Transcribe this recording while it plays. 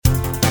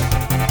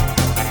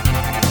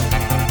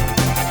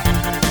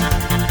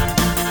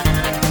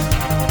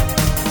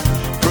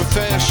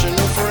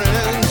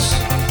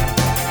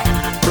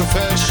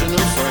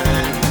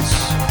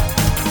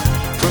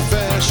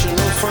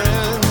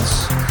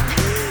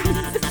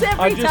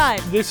every time.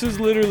 This is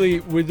literally,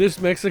 with this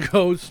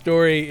Mexico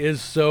story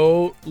is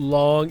so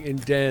long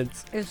and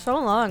dense. It's so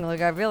long.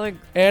 Like, I feel like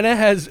Anna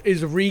is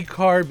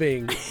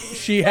recarbing.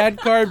 She had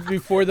carbs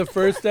before the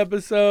first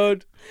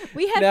episode.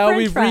 We had Now French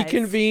we've fries.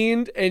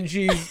 reconvened, and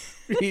he's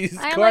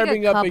I had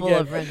carving like a up couple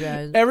again. of French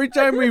fries. Every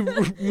time we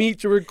meet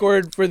to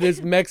record for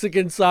this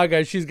Mexican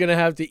saga, she's gonna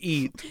have to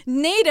eat.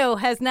 NATO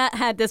has not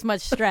had this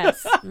much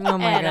stress. Oh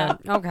my Anna.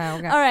 god.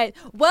 Okay. All right,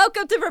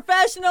 welcome to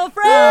Professional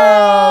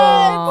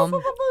Friends.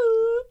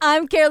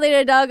 I'm Carolina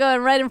Hidalgo,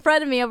 and right in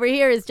front of me over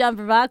here is John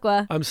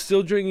Pravacqua. I'm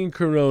still drinking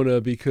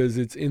Corona because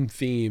it's in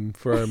theme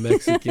for our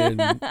Mexican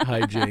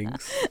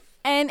hijinks.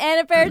 And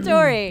Anna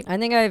Paratori. I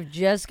think I've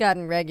just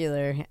gotten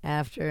regular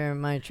after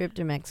my trip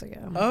to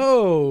Mexico.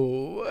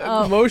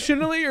 Oh,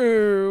 emotionally,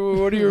 or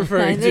what are you I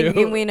referring think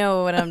to? we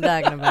know what I'm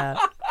talking about.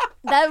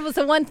 That was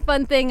the one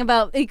fun thing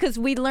about, because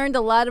we learned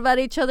a lot about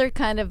each other,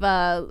 kind of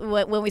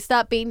when we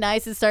stopped being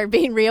nice and started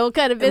being real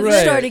kind of business.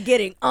 Right. Started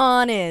getting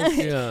honest.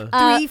 Yeah.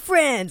 Three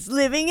friends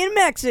living in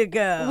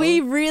Mexico. We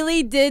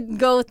really did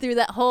go through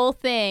that whole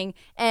thing,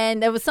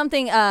 and there was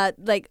something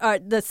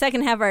the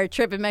second half of our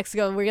trip in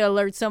Mexico. We're gonna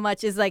learn so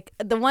much. Is like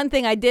the one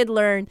thing I did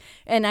learn,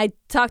 and I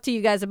talked to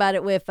you guys about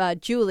it with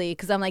Julie,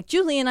 because I'm like,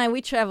 Julie and I,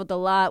 we traveled a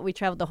lot. We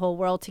traveled the whole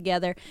world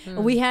together.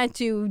 And we had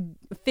to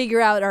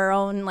figure out our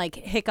own like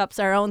hiccups,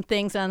 our own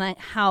things on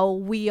how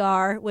we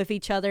are with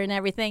each other and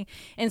everything.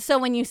 And so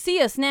when you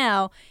see us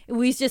now,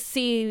 we just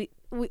see.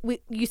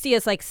 You see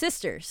us like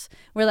sisters.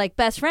 We're like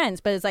best friends,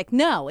 but it's like,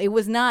 no, it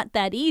was not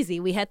that easy.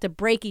 We had to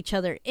break each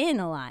other in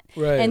a lot.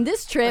 Right. And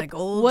this trip Like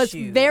old was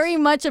shoes. very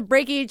much of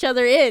breaking each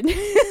other in.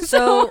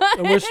 So,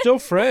 And we're still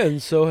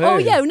friends, so hey. oh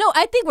yeah, no,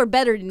 I think we're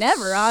better than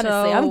ever,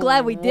 honestly. I'm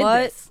glad we did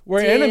this.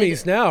 We're did-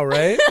 enemies now,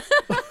 right?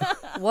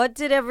 what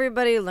did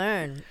everybody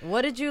learn?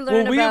 What did you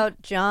learn Well,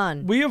 about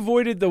John? We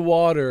avoided the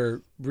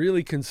water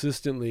really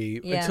consistently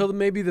Yeah. until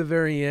maybe the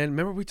very end.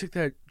 Remember we took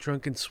that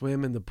drunken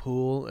swim in the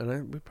pool,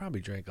 and we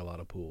probably drank a lot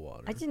of pool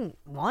water. I didn't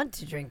want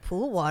to drink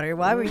pool water.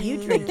 Why were you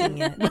drinking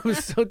it? It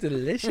was so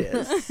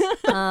delicious.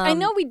 I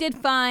know we did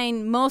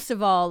fine most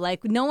of all.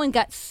 Like, no one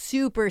got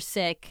super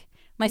sick.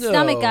 My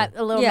stomach No. got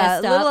a little Yeah,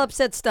 messed a little up.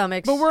 upset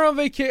stomachs. But we're on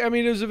vacation. I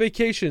mean, it was a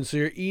vacation, so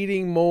you're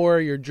eating more,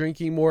 you're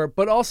drinking more.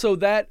 But also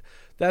that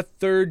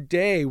third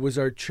day was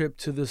our trip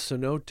to the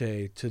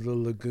cenote, to the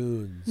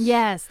lagoons.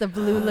 Yes, the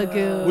Blue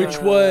Lagoon. Which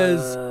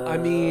was, I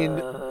mean,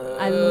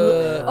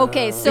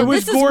 okay, so it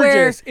was this is where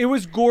gorgeous. It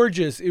was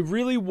gorgeous. It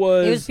really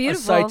was, It was a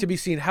beautiful. sight to be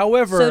seen. so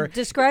However,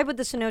 describe what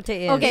the cenote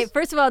is. Okay,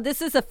 first of all,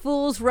 this is a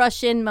fool's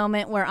rush in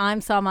moment where I'm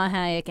Salma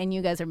Hayek and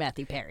you guys are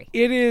Matthew Perry.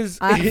 it is.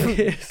 It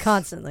is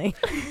Constantly.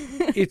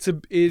 It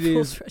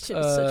is Rush is such a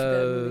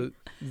bad movie.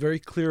 very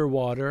clear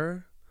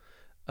water,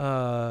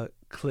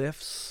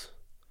 cliffs.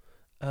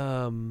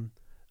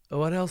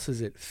 What else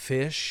is it?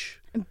 Fish.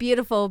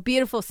 Beautiful,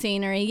 beautiful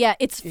scenery. Yeah,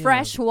 it's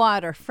fresh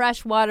water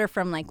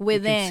from like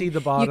within. You can see the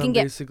bottom, You can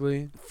get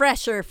basically.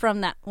 fresher from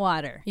that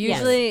water. Yes.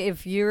 Usually,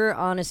 if you're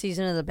on a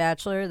season of The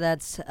Bachelor,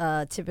 that's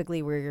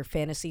typically where your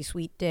fantasy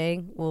suite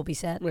day will be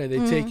set. Right, they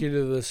take you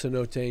to the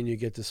cenote and you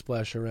get to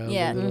splash around.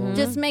 Yeah, a little.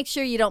 just make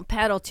sure you don't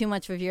paddle too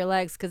much with your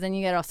legs, because then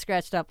you get all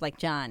scratched up like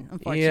John,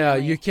 unfortunately. Yeah,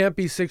 you can't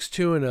be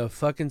 6'2" in a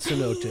fucking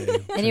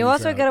cenote. And you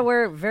also got to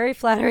wear very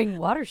flattering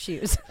water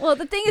shoes. Well,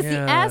 the thing is,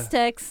 Yeah. the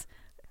Aztecs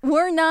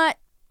were not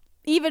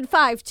even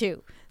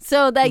 5'2".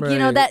 So that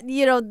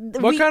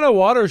What we, kind of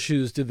water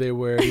shoes did they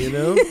wear? You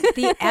know,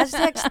 The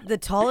Aztecs, the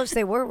tallest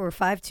they were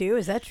 5'2".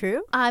 Is that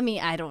true? I mean,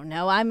 I don't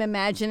know. I'm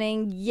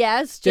imagining,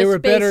 yes, just They were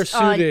based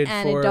better on suited for-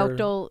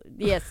 anecdotal.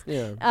 Yes,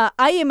 Yeah.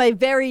 I am a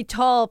very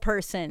tall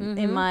person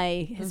in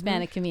my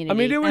Hispanic community. I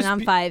mean, it was and I'm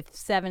be-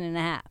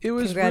 5'7.5". it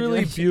was really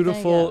Congratulations.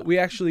 beautiful. Thank you. We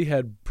actually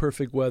had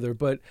perfect weather,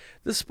 but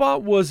the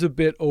spot was a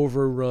bit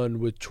overrun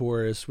with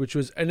tourists,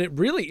 and it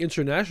really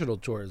international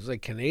tourists,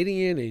 like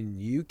Canadian and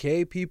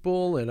UK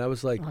people, and I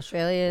was like,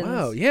 Australians.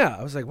 wow, yeah.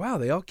 I was like, wow,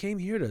 they all came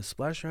here to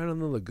splash around in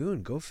the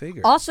lagoon. Go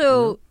figure.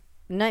 Also,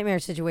 nightmare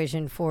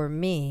situation for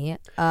me.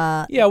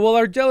 Yeah, well,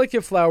 our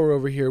delicate flower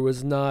over here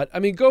was not. I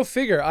mean, go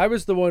figure. I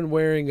was the one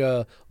wearing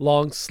a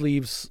long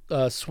sleeves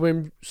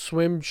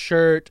swim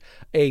shirt,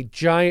 a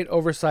giant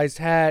oversized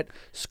hat,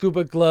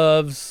 scuba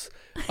gloves,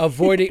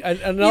 avoiding,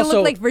 and You also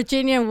look like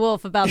Virginia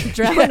Woolf about to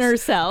drown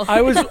herself.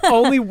 I was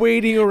only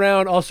waiting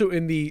around, also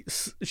in the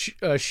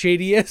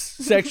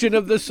shadiest section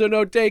of the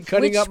cenote,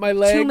 cutting Which up my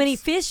legs. Too many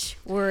fish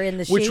were in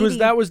the shady.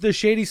 That was the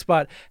shady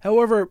spot.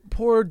 However,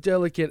 poor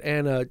delicate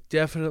Anna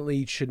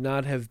definitely should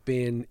not have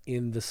been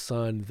in the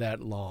sun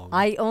that long.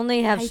 I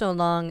only have so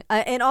long.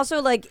 And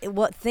also, like,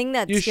 what thing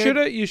that You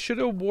scared... should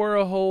have wore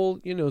a whole,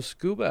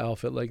 scuba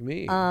outfit like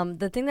me.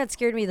 The thing that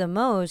scared me the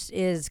most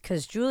is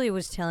because Julie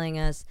was telling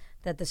us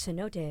that the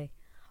cenote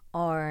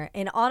are,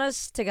 and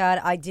honest to God,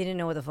 I didn't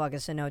know what the fuck a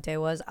cenote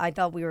was. I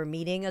thought we were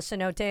meeting a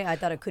cenote. I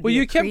thought it could well, be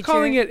you a kept creature.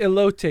 calling it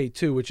elote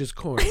too, which is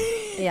corn.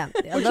 Yeah.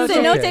 Which is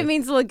Cenote okay.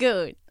 means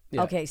lagoon,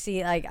 Yeah. Okay,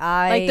 see, like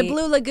like the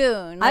Blue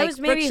Lagoon. Like I was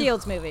maybe Brooke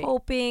Shields movie.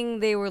 hoping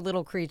they were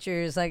little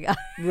creatures. Like,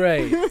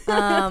 Right.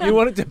 You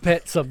wanted to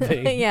pet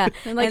something. yeah.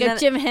 Like And a then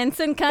Jim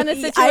Henson kind of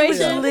I was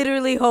situation.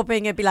 literally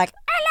hoping it'd be like,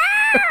 hello!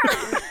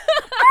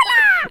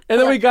 And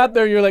then we got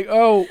there, and you're like,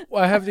 "Oh,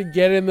 I have to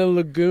get in the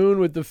lagoon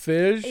with the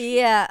fish."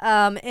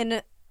 Yeah,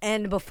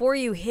 and before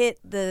you hit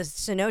the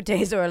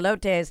cenotes or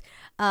elotes,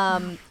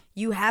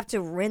 you have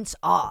to rinse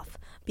off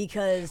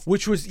because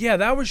Which was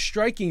that was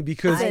striking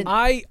because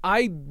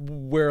I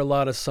wear a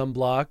lot of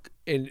sunblock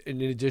in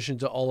addition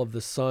to all of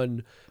the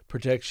sun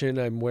protection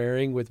I'm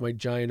wearing with my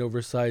giant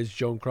oversized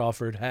Joan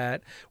Crawford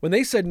hat. When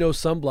they said no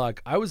sunblock,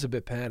 I was a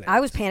bit panicked. I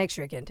was panic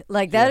stricken.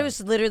 Like that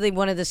was literally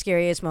one of the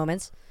scariest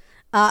moments.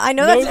 I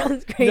know that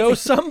sounds crazy. No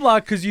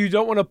sunblock because you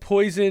don't want to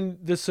poison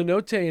the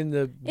cenote and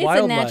the wildlife.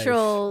 It's a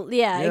natural,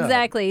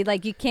 exactly.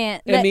 Like you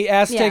can't. And the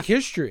Aztec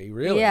history,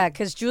 really. Yeah,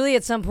 because Julie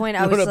at some point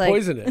I You was want to like,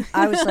 poison it.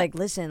 I was like,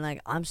 listen,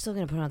 like I'm still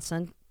gonna put on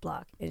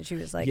sunblock, and she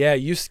was like, Yeah,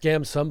 you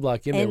scammed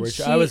sunblock in there, And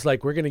which I she- was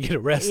like, we're gonna get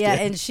arrested. yeah,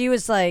 and she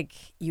was like,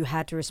 you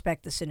had to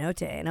respect the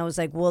cenote, and I was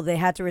like, well, they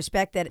had to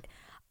respect that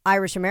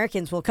Irish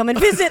Americans will come and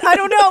visit. I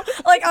don't know.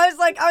 Like I was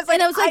like,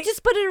 And I was like,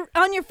 just put it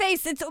on your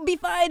face. It'll be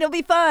fine. It'll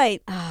be fine.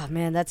 oh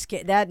man, that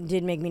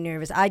did make me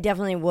nervous. I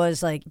definitely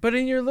was like, But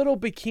in your little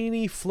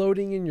bikini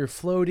floating in your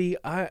floaty,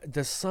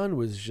 the sun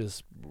was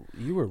just,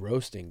 you were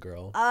roasting,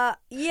 girl.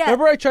 yeah.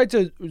 Remember I tried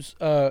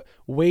to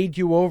wade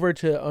you over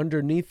to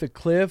underneath the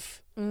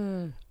cliff?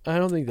 I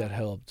don't think that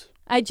helped.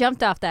 I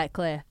jumped off that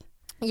cliff.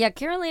 Yeah,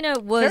 Carolina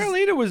was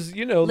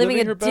living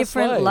a her best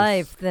different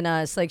life than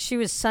us. Like she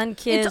was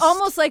sun-kissed. It's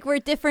almost like we're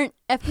different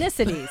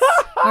ethnicities.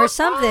 or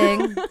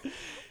something.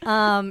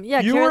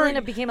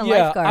 Carolina became a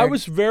lifeguard. I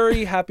was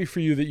very happy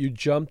for you that you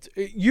jumped.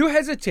 You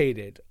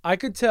hesitated. I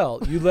could tell.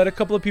 You let a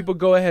couple of people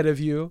go ahead of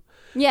you.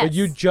 Yes. But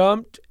you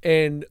jumped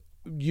and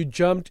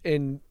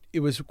it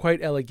was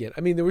quite elegant.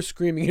 I mean, there was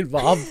screaming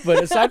involved,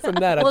 but aside from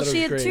that, I Well, thought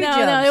she it was had great. two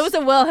No, jumps. it was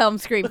a Wilhelm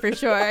scream for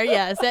sure.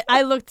 Yes,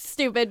 I looked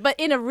stupid, but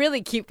in a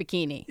really cute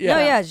bikini. Yeah.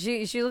 No, yeah,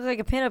 she looked like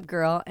a pinup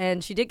girl,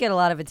 and she did get a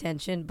lot of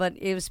attention, but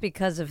it was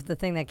because of the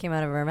thing that came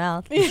out of her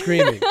mouth.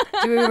 Screaming.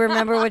 Do we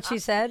remember what she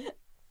said?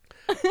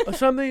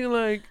 Something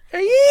like,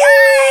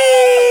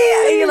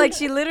 Yay! Like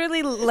she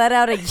literally let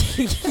out a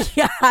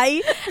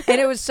yay,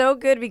 and it was so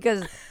good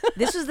because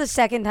this was the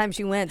second time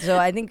she went, so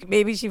I think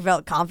maybe she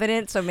felt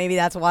confident, so maybe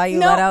that's why you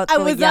No, let out. I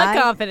the was yay.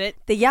 not confident.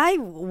 The yay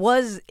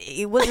was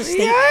a statement.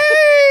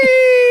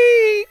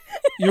 Yay!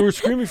 You were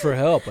screaming for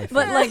help, I think.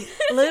 But like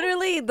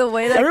literally the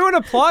way that Everyone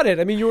applauded.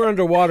 I mean, you were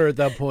underwater at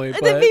that point.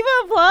 Did But people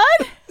applaud?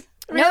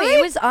 no, Really?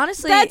 it was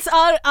honestly That's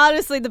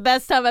honestly the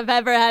best time I've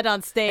ever had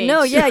on stage.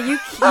 no, yeah, you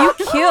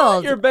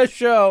killed. your best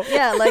show.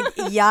 Yeah, like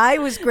Yai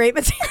was great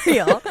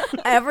material.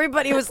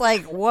 Everybody was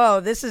like, "Whoa,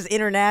 this is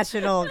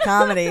international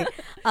comedy."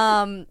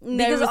 There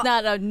Because was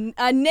not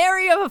a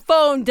nary of a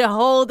phone to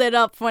hold it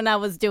up when I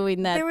was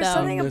doing that. there was though.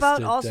 something Missed about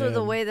it, also the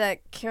damn. way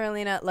that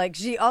Carolina, like,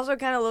 she also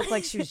kind of looked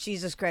like she was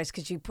Jesus Christ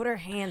because she put her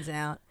hands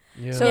out.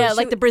 Yeah. So yeah, she-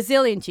 like the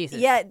Brazilian cheeses.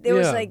 Yeah, there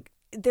was Yeah. like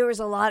there was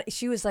a lot.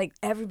 She was like,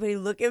 "Everybody,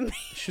 look at me,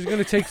 She's going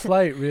to take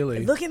flight,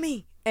 really. look at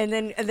me." And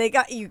then they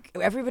got you.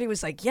 Everybody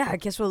was like, "Yeah, I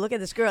guess we'll look at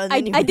this girl." And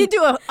then I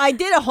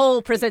did a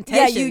whole presentation.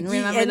 Yeah, you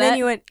remember and that? then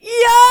you went,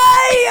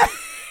 "Yay!"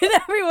 and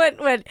everyone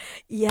went,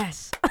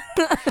 "Yes."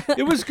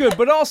 It was good,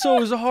 but also it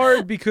was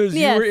hard because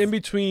Yes. you were in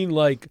between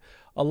like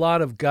a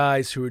lot of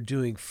guys who were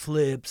doing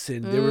flips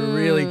and they were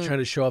really trying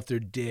to show off their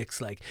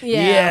dicks. Like,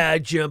 Yeah. I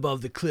jump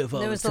off the cliff all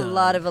There the was time. a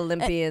lot of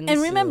Olympians.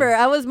 And remember,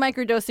 I was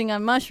microdosing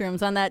on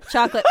mushrooms on that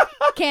chocolate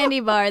candy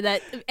bar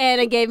that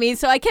Anna gave me,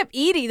 so I kept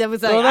eating. That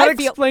was like, Well, that I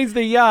feel. explains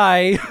the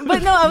yai.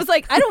 But no, I was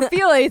like, I don't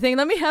feel anything.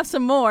 Let me have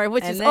some more,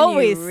 which and is then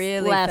always you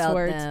really last felt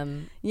words.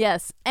 them.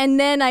 Yes. And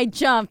then I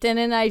jumped, and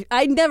then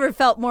I never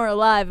felt more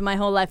alive in my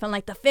whole life. I'm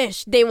like, the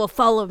fish, they will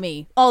follow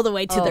me all the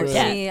way to their really?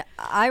 death. See,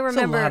 I It's a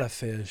remember. lot of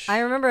fish. I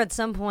remember at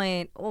some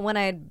point when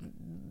I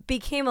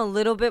became a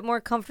little bit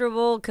more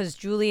comfortable because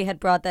Julie had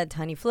brought that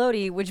tiny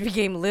floaty, which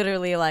became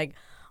literally like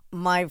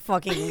my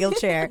fucking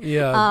wheelchair.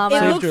 Yeah, It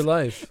saved looks- your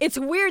life. It's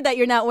weird that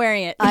you're not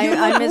wearing it. I You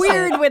look miss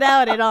weird it.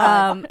 without it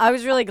on. I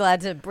was really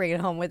glad to bring it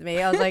home with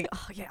me. I was like,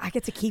 "Oh yeah, I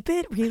get to keep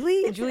it,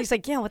 really?" And Julie's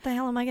like, "Yeah, what the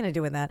hell am I gonna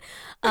do with that?"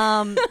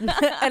 And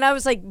I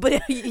was like,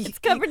 "But It's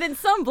covered in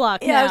sunblock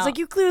yeah." now. I was like,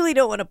 "You clearly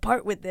don't want to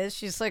part with this."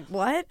 She's like,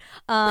 "What?"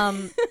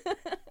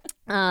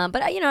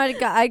 But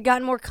I'd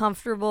gotten more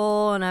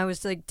comfortable, and I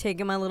was like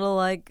taking my little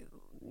like,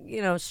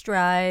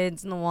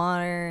 strides in the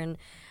water,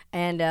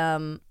 and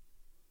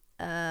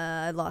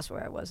I lost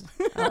where I was.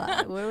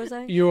 Where was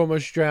I? You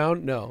almost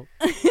drowned? No.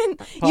 you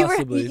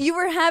Possibly.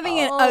 were having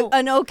Oh.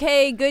 an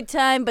okay, good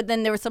time, but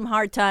then there were some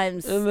hard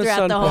times And the throughout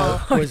sun the whole.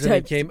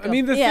 poisoning came. I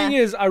mean, the Yeah. thing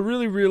is, I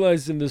really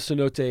realized in the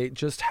cenote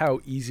just how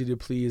easy to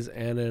please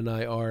Anna and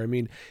I are. I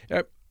mean,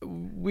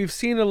 we've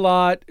seen a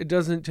lot. It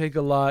doesn't take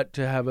a lot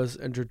to have us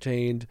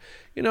entertained.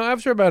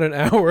 After about an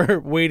hour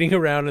waiting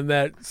around in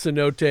that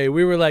cenote,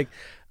 we were like,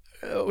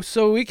 oh,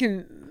 so we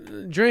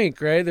can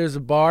drink, right? There's a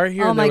bar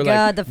here. Oh And they my were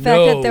god, like, the fact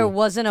that "No, there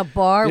wasn't a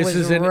bar this was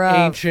is an rough.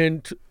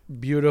 ancient,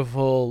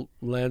 beautiful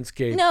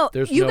landscape. No,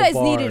 There's you no guys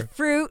bar." needed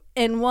fruit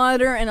and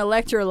water and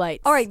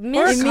electrolytes. All right,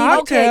 Miss. Or a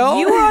cocktail. Okay,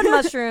 you were on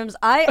mushrooms.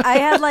 I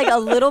had like a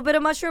little bit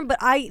of mushroom, but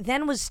I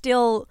then was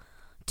still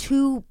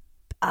too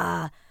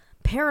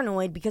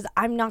paranoid because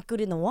I'm not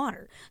good in the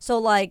water. So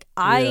like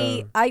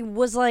I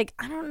was like,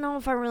 I don't know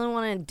if I really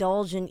want to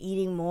indulge in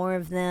eating more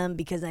of them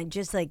because I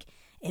just like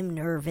am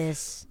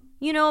nervous.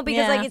 You know,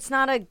 because like it's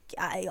not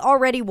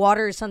already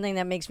water is something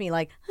that makes me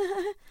like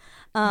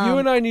you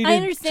and I needed I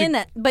understand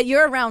that, but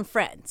you're around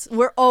friends.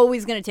 We're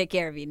always gonna take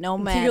care of you, no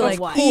matter like,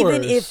 what.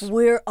 even if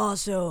we're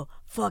also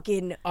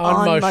fucking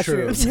on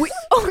mushrooms.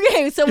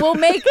 Okay, so we'll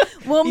make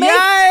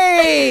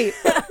Yay!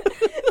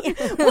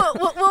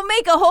 we'll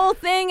make a whole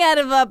thing out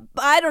of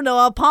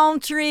a palm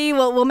tree.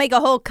 We'll make a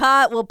whole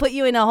cot. We'll put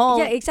you in a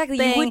whole exactly.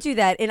 thing. You would do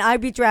that, and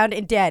I'd be drowned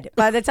and dead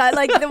by the time.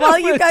 Like while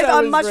you guys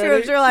on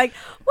mushrooms are like,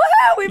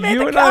 "Woohoo, we made You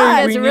the and I,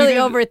 cot." You guys are really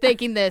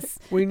overthinking this.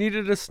 We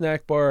needed a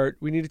snack bar.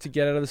 We needed to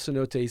get out of the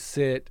cenote,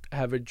 sit,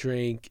 have a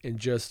drink, and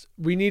just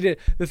we needed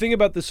the thing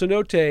about the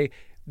cenote.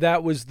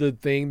 That was the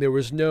thing. There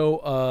was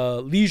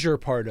no leisure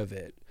part of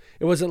it.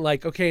 It wasn't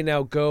like, okay,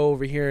 now go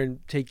over here and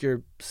take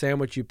your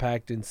sandwich you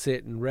packed and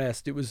sit and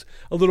rest. It was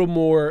a little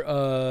more.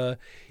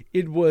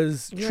 It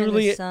was You're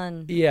truly, in the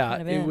sun yeah.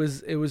 kind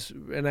of It was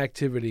an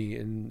activity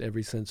in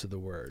every sense of the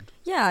word.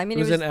 Yeah, I mean,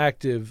 it was an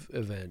active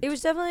event. It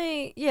was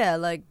definitely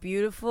like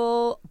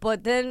beautiful.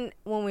 But then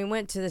when we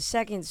went to the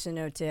second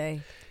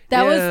cenote,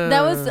 that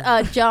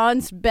was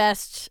John's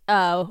best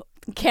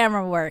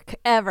camera work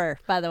ever,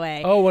 by the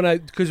way. Oh,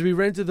 because we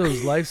rented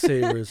those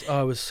lifesavers. Oh,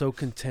 I was so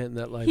content in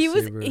that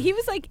lifesaver. He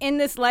was like in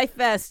this life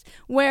vest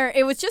where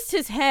it was just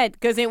his head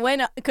because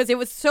it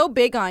was so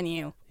big on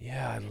you.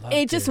 Yeah, I loved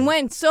It just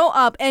went so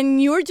up,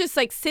 and you were just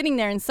like sitting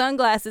there in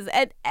sunglasses,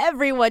 and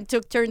everyone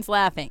took turns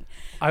laughing.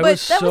 I but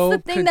was that so was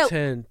the thing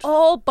content. that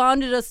all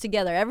bonded us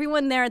together.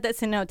 Everyone there at that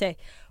cenote,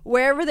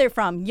 wherever they're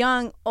from,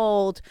 young,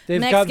 old,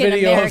 They've Mexican, got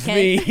video American, of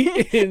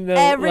me in the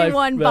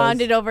everyone life vest.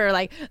 bonded over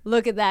like,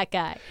 look at that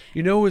guy.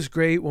 You know, it was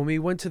great when we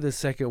went to the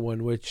second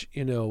one, which,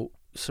 you know,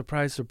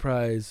 surprise,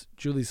 surprise,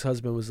 Julie's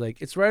husband was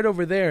like, it's right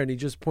over there. And he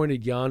just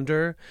pointed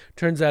yonder.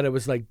 Turns out it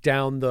was like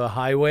down the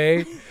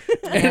highway.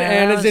 And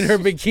Anna's in her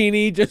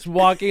bikini just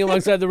walking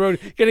alongside the road,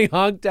 getting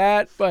honked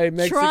at by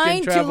Mexican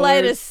Trying travelers. to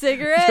light a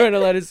cigarette. Trying to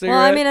light a cigarette.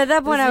 well, I mean, at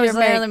that point, This I is was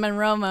your like, Marilyn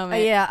Monroe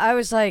moment. yeah, I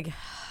was like,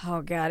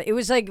 oh god, it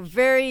was like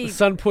very.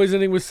 Sun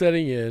poisoning was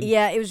setting in.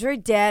 Yeah, it was very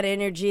dad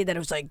energy that it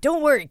was like,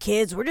 don't worry,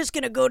 kids, we're just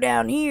going to go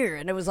down here.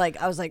 And it was like,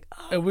 I was like,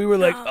 oh, And we were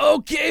like,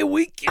 okay,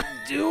 we can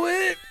do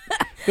it.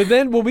 But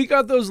then when we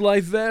got those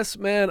life vests,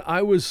 man,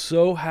 I was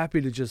so happy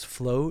to just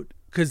float.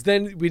 Because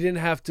then we didn't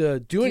have to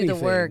do anything.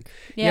 the work.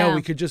 Yeah.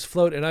 We could just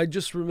float. And I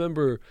just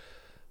remember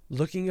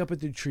looking up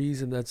at the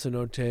trees in that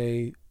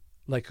cenote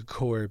like a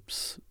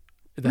corpse.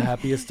 The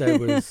happiest I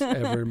was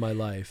ever in my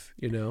life,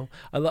 you know?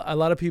 A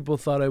lot of people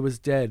thought I was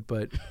dead,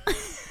 but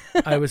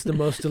I was the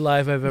most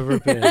alive I've ever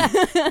been.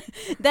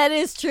 That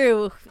is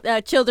true.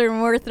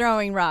 Children were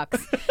throwing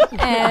rocks.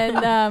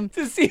 And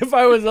To see if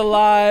I was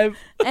alive.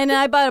 and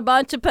I bought a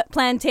bunch of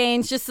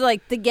plantains just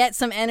to get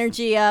some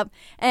energy up.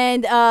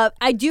 And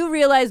I do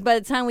realize by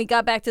the time we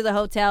got back to the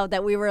hotel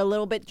that we were a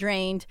little bit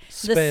drained. The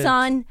Spent.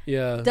 sun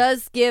Yeah.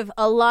 does give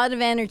a lot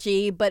of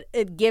energy, but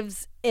it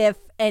gives if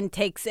and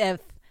takes if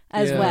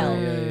as Yeah, well.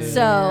 yeah.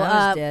 So,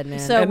 I was dead, man.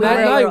 so And we that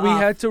were a night little we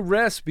off. had to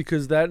rest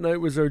because that night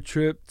was our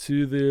trip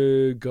to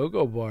the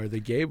go-go bar,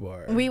 the gay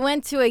bar. We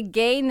went to a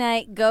gay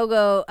night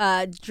go-go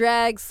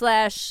drag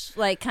slash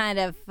kind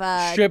of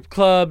strip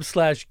club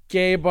 /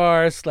 gay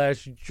bar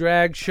 /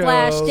 drag show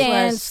Flash Slash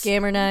dance.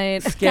 scammer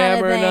night.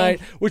 scammer thing. night,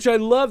 which I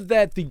love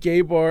that the gay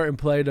bar in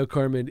Playa del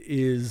Carmen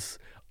is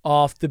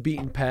off the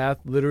beaten path.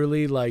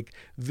 Literally, like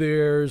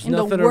there's in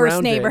nothing the worst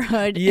around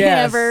neighborhood it.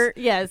 Yes. ever.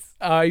 Yes.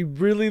 I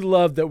really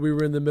love that we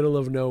were in the middle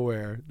of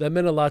nowhere. That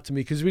meant a lot to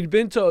me because we'd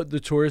been to the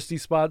touristy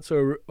spots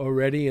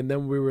already, and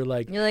then we were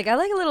like, You're like, I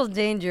like a little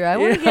danger. I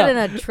want to get in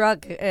a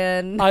truck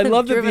and I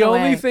love that driven the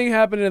away. only thing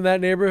happening in that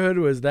neighborhood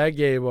was that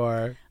gay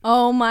bar.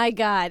 Oh my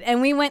God.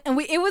 And we went, and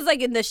it was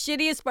like in the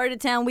shittiest part of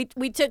town.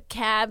 We took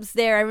cabs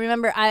there. I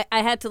remember I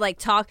had to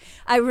talk.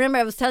 I remember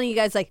I was telling you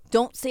guys,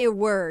 don't say a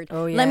word.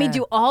 Oh, Let me yeah.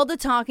 do all the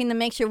talking to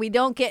make sure we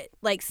don't get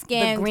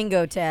scammed. the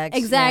gringo tags.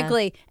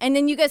 Exactly. And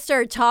then you guys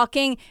started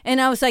talking, and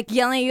I was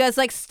yelling at you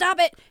guys, stop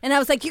it. And I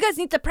was like, you guys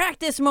need to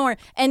practice more.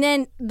 And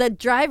then the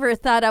driver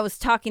thought I was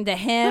talking to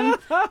him.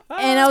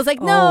 And I was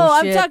like, no, Oh,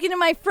 I'm shit. talking to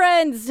my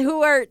friends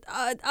who are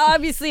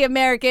obviously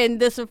American.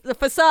 The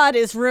facade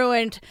is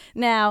ruined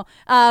now.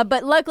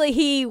 But luckily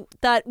he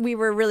thought we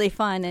were really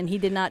fun, and he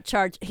did not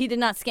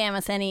scam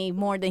us any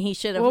more than he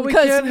should have. Well, we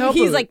because can't help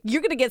he's it. like,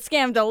 you're going to get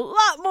scammed a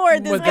lot more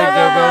at this With guy.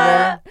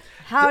 that go-go bar.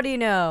 How do you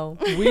know?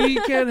 We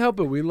can't help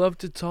it. We love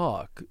to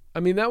talk. I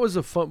mean, that was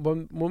a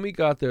fun. When we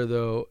got there,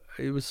 though,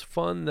 it was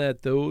fun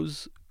that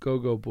those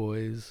go-go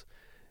boys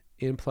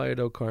in Playa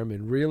del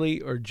Carmen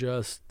really are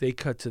just, they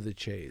cut to the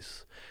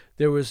chase.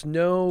 There was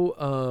no,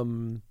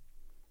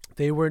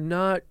 they were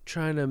not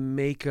trying to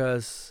make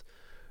us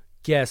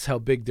guess how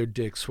big their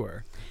dicks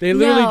were. They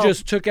literally No.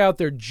 just took out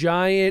their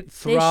giant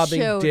throbbing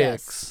showed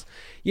dicks. us.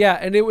 Yeah,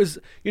 and it was,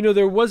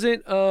 there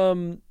wasn't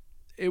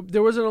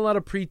there wasn't a lot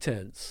of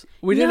pretense.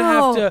 We didn't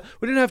No.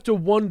 have to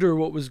wonder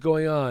what was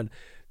going on.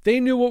 They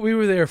knew what we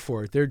were there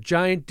for. They're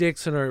giant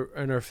dicks in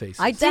our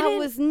faces. That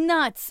was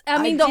nuts.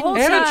 I mean, the whole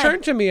Anna time.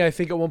 turned to me, I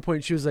think, at one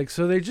point. She was like,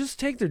 "So they just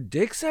take their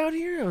dicks out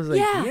here?" I was like,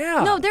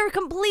 "Yeah." No, they were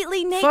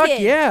completely naked. Fuck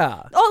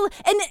yeah. Oh,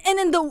 and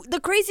then the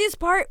craziest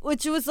part,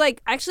 which was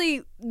like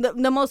actually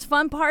the most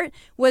fun part,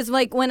 was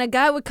like when a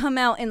guy would come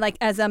out and like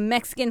as a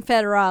Mexican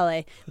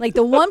federale, like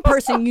the one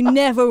person you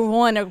never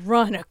want to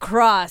run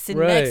across in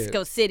Right.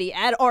 Mexico City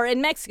or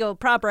in Mexico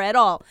proper at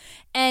all.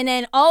 And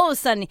then all of a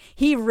sudden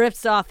he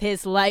rips off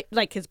his like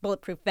his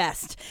bulletproof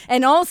vest,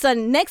 and all of a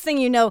sudden next thing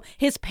you know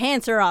his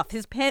pants are off,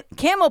 his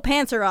camo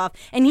pants are off,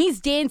 and he's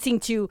dancing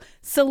to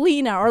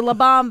Selena or La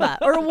Bamba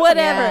or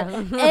whatever.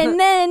 And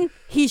then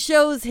he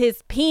shows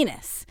his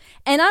penis.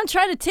 And I'm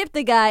trying to tip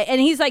the guy,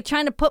 and he's like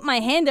trying to put my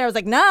hand there. I was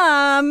like,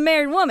 "Nah, I'm a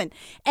married woman."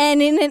 And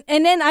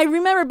then I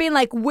remember being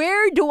like,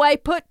 "Where do I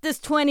put this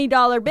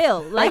 $20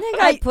 bill?" Like, I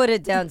think I put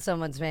it down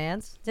someone's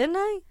pants, didn't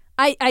I?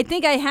 I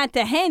think I had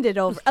to hand it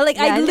over. Like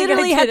Yeah, I I think I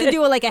literally had did to it.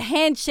 do like a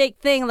handshake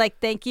thing. Like,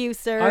 "Thank you,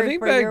 sir." I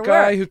think for that your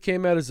guy work. who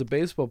came out as a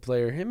baseball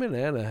player, him and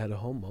Anna had a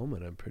whole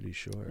moment, I'm pretty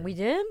sure. We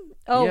did?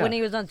 Oh, Yeah. when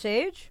he was on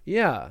stage?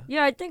 Yeah.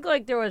 Yeah, I think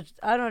like there was,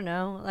 I don't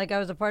know, like I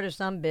was a part of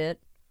some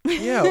bit.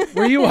 Yeah.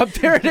 Were you up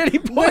there at any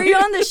point? Were you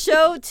on the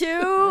show too?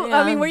 Yeah.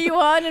 I mean, were you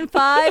on in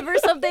 5 or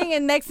something?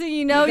 And next thing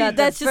you know, You got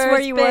that's the just where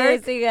first you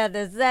base, were. You got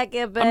the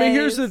second base. I mean,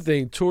 here's the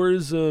thing.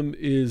 Tourism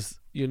is,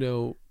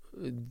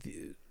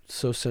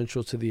 so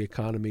central to the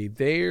economy.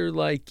 They're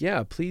like,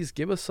 yeah, please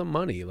give us some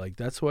money. Like,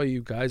 that's why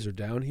you guys are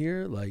down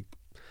here. Like,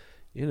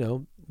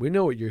 we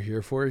know what you're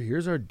here for.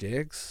 Here's our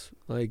dicks.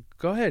 Like,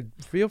 go ahead.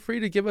 Feel free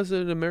to give us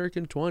an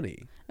American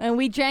 20. And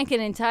we drank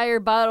an entire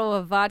bottle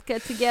of vodka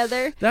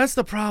together. That's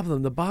the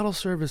problem. The bottle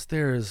service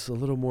there is a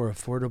little more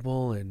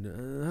affordable, and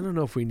I don't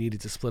know if we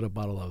needed to split a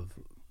bottle of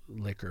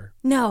liquor.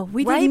 No,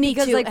 we right? didn't need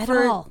Because to like at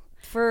for all.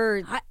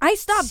 for I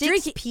stopped 6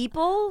 drinking.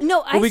 people.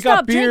 No, I Well, we got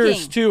stopped beers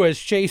drinking. too as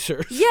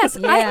chasers. Yes,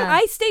 Yeah.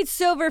 I stayed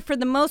sober for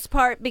the most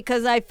part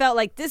because I felt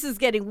like this is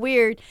getting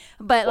weird.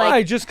 But Why?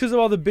 like Just because of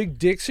all the big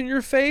dicks in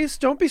your face?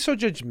 Don't be so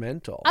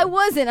judgmental. I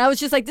wasn't. I was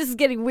just like, this is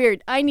getting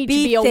weird. I need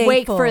Be to be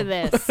awake thankful. for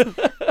this.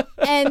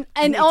 and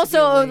need to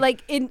also be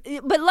like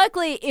but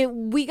luckily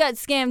we got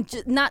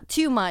scammed not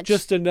too much.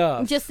 Just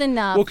enough. Just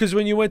enough. Well, because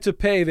when you went to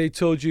pay, they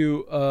told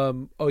you,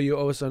 you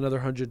owe us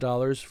another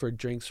 $100 for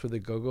drinks for the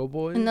Go-Go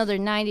Boys. Another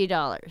 $90.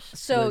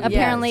 So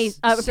Apparently, yes.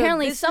 So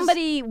apparently this is-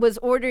 somebody was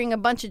ordering a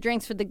bunch of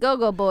drinks for the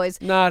Go-Go Boys,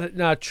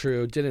 Not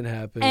true. Didn't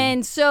happen.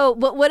 and so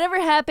whatever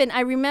happened,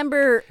 I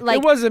remember like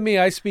it wasn't me.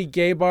 I speak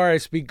gay bar. I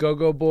speak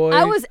Go-Go Boy.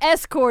 I was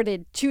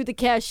escorted to the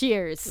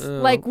cashiers,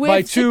 like with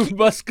by two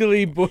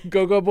muscly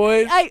Go-Go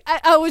Boys.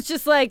 I was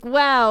just like,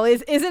 wow,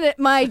 isn't it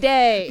my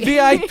day?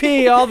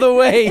 VIP all the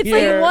way It's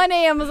here. like 1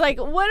 a.m. I was like,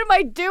 what am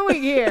I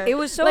doing here? It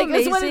was so like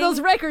it's one of amazing. those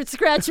record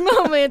scratch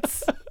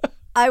moments.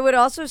 I would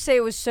also say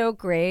it was so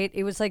great.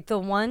 It was like the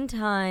one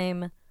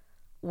time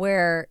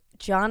where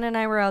John and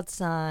I were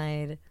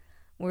outside.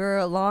 We were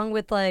along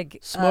with like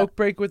Smoke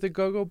break with the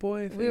Go-Go Boy.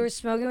 I we think? were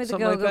smoking with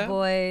Something the like Go-Go that?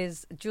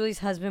 Boys. Julie's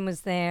husband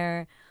was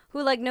there,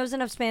 who like knows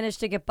enough Spanish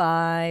to get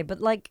by, but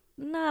like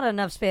not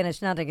enough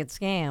Spanish not to get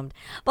scammed.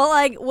 But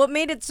like what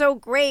made it so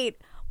great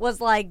was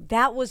like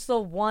that was the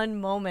one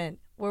moment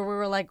where we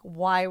were like,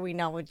 why are we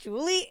not with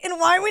Julie and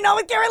why are we not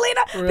with Carolina?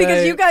 Because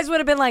Right. you guys would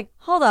have been like,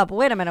 hold up,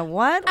 wait a minute,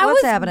 what? I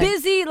What's was happening?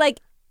 busy like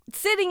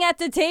sitting at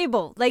the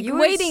table, like You were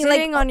waiting,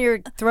 sitting like on your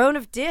throne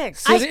of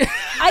dicks. I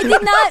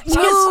did not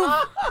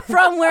move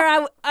from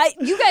where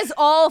you guys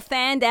all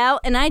fanned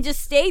out, and I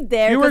just stayed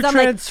there You were because I'm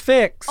like,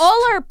 transfixed. all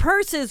our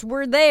purses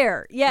were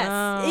there. Yes,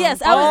 Oh.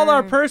 yes. I all was,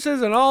 our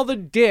purses and all the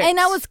dicks. and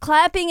I was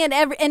clapping at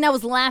and I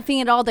was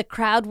laughing at all the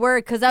crowd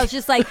work because I was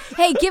just like,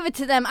 "Hey, give it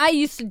to them." I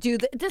used to do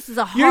this is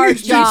a You hard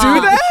used to do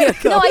job. that?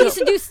 No, I used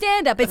to do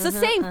stand up. It's the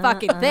same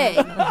fucking thing.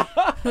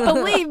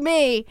 Believe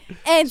me.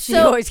 And She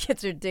so always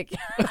gets her dick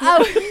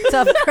I,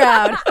 tough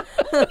crowd.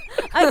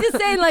 I'm just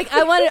saying, like,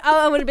 I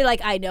want to be like,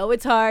 I know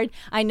it's hard.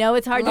 I know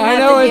it's hard. To I have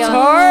know the it's deal.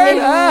 hard.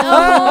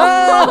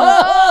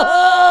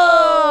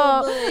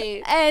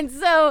 Oh. And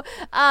so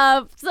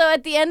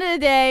at the end of the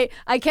day,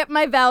 I kept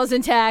my vows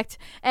intact,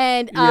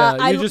 and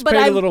Yeah, you just but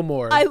paid a I- little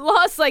more. I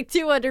lost like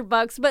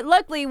 $200, but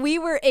luckily we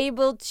were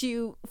able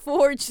to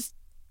forge.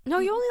 No,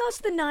 you only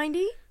lost the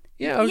 90.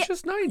 Yeah, it was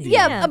just 90.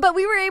 Yeah, Yeah. but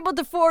we were able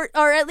to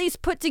or at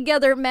least put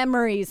together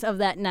memories of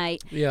that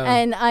night. Yeah.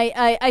 And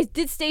I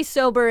did stay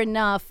sober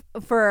enough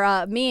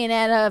for me and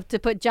Anna to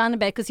put John to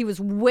bed because he was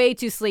way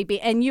too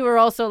sleepy, and you were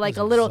also like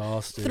a little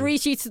exhausted. 3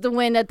 sheets to the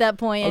wind at that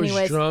point. I was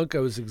Anyways, drunk. I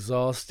was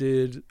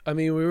exhausted. I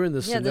mean, we were in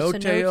the Yeah, the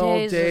cenote all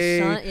cenotes, the day.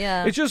 sun-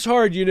 yeah. It's just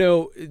hard, the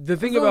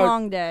thing it was a about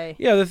long day.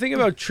 yeah, the thing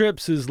about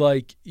trips is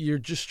like you're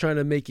just trying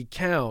to make it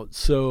count.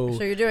 So,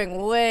 So you're doing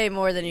way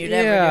more than you'd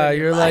ever do. yeah, in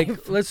your you're life.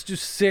 like, let's do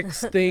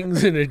 6 things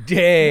in a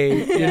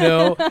day,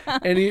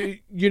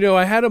 And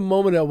I had a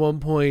moment at one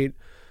point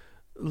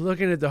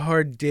looking at the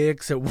hard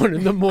dicks at 1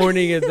 a.m.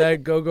 at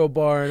that Go-Go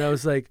bar, and I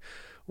was like,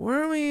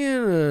 weren't we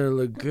in a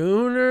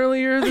lagoon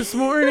earlier this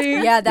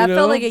morning? Yeah, that You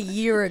felt know? like a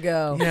year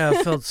ago. Yeah,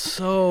 it felt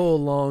so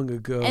long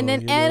ago. And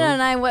then you Anna know?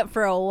 and I went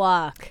for a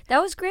walk.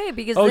 That was great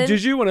because Oh, then,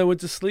 did you when I went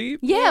to sleep?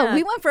 Yeah, Yeah.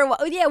 we went for a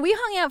walk. Yeah, we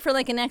hung out for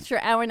like an extra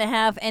hour and a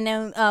half, and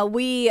then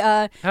we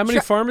How many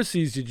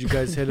pharmacies did you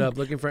guys hit up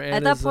looking for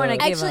Anna's that point, I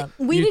gave actually up.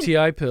 we didn't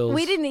UTI pills?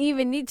 we didn't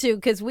even need to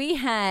because we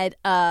had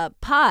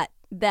pot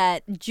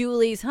that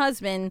Julie's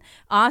husband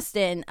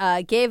Austin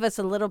gave us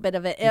a little bit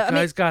of it. You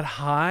guys got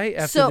high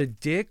after so- the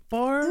dick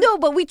bar? No,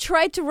 but we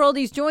tried to roll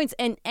these joints,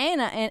 and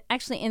Anna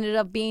actually ended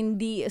up being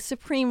the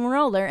supreme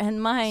roller,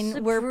 and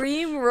mine were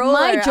Supreme roller.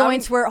 my I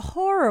joints was- were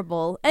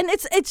horrible. And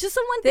it's just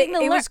the one thing to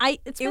it learn. was,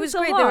 It's it been was so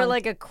great. long. They were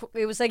like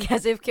it was like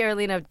as if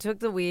Carolina took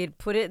the weed,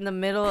 put it in the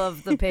middle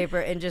of the paper,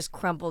 and just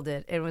crumpled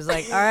it, and was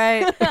like, "All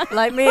right,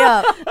 light me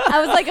up."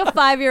 I was like a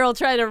 5-year-old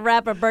trying to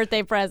wrap a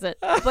birthday present.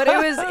 But it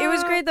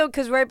was great though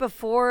because right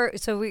before,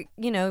 so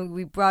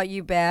we brought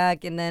you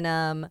back, and then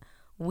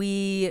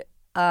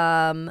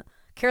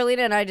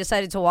Carolina and I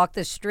decided to walk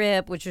the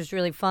strip, which was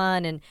really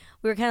fun, and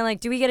we were kind of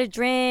like, do we get a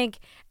drink?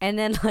 And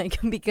then like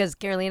because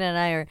Carolina and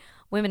I are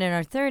women in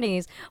our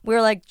 30s, we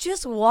were like,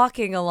 just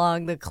walking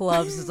along the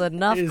clubs is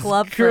enough It's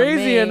club crazy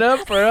for me.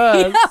 enough for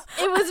us.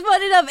 It was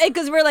fun enough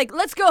because we're like,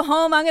 let's go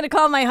home. I'm gonna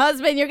call my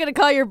husband. You're gonna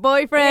call your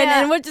boyfriend,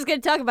 Yeah. and we're just gonna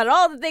talk about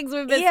all the things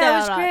we've been. Yeah, it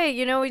was great.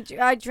 You know,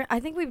 I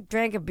think we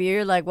drank a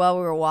beer like while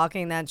we were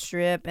walking that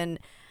strip, and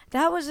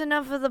that was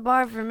enough of the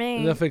bar for me.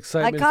 Enough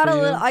excitement I caught for a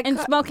you? little. And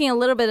smoking a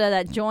little bit of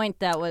that joint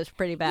that was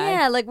pretty bad.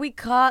 Yeah, like we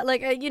caught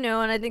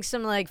and I think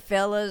some like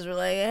fellas were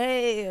like,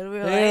 "Hey," and we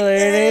were Hey,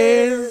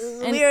 like,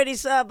 ladies. "Hey, we already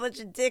saw a bunch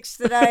of dicks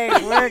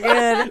tonight. We're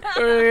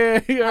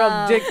good." You're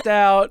all dicked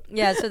out.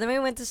 Yeah, so then we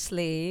went to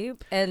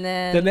sleep, and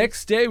then The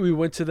next day, we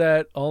went to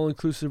that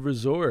all-inclusive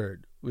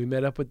resort. We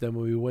met up with them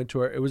when we went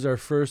to it was our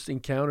first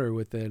encounter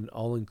with an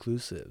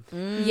all-inclusive.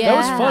 Yeah. That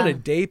was fun, a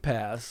day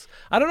pass.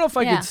 I don't know if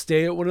I Yeah. could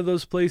stay at one of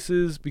those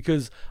places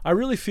because I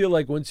really feel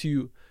like once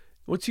you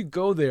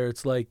go there,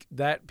 it's like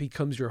that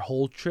becomes your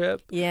whole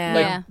trip. yeah,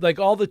 Yeah. Like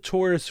all the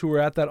tourists who were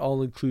at that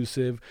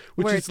all-inclusive,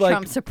 which We're is like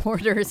Trump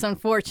supporters,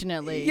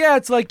 unfortunately. yeah,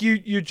 it's like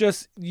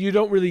you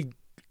don't really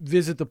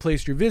visit the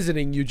place you're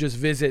visiting, you just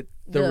visit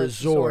the The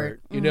resort.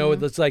 resort. You know,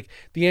 it's like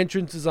the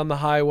entrance is on the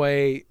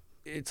highway.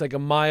 It's like a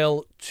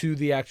mile to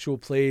the actual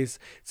place.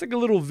 It's like a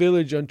little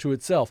village unto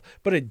itself.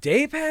 But a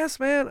day pass,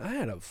 man, I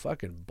had a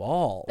fucking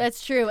ball.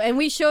 That's true. And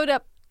we showed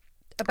up.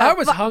 I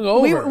was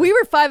hungover. We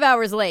were 5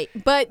 hours late,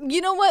 but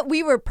you know what?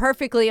 We were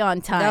perfectly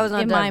on time. That was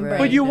on in time, my right?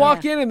 brain. But you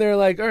walk in and they're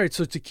like, all right,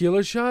 so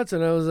tequila shots?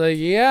 And I was like,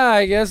 yeah,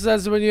 I guess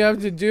that's what you have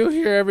to do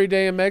here every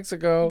day in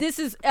Mexico. This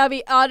is, I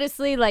mean,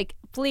 honestly, like,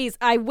 please,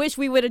 I wish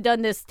we would have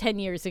done this 10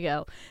 years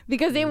ago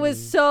because it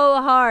was so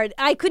hard.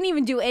 I couldn't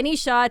even do any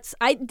shots.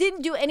 I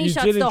didn't do any You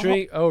shots didn't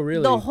drink? Oh,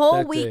 really? the whole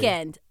That day?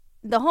 weekend.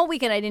 The whole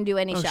weekend, I didn't do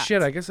any Oh, shots.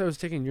 shit, I guess I was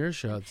taking your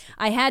shots.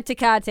 I had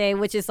Tecate,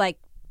 which is like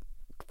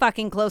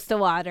fucking close to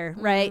water,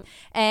 Mm-hmm. right?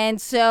 And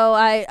so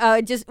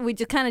we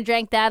just kind of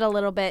drank that a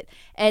little bit,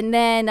 and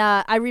then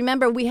I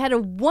remember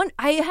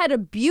I had a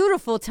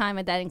beautiful time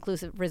at that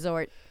inclusive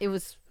resort. It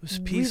was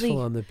Peaceful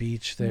really on the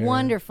beach there.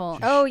 wonderful.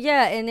 Oh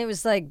yeah, and it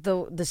was like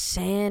the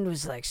sand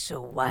was like so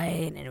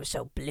white and it was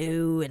so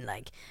blue, and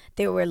like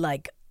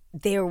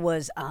there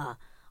was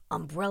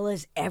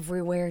umbrellas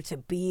everywhere to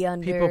be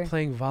under. People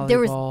playing volleyball. There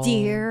was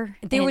deer.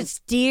 There and- was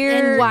deer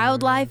and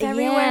wildlife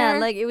everywhere. Yeah,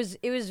 like it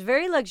was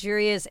very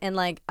luxurious, and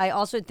like I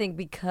also think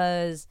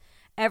because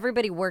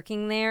everybody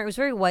working there, it was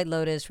very White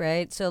Lotus,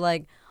 right? So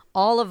like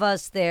all of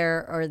us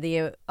there are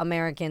the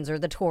Americans or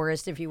the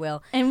tourists, if you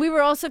will. And we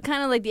were also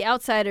kind of like the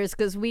outsiders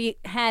because we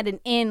had an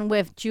in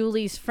with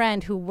Julie's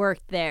friend who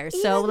worked there.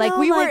 So Even like though,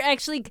 we were like-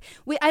 actually,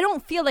 I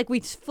don't feel like we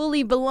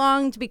fully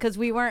belonged because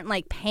we weren't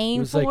like It paying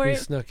was for like we it.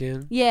 snuck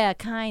in. Yeah,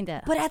 kind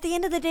of. But at the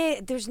end of the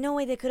day, there's no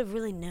way they could have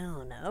really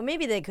known. Or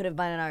maybe they could have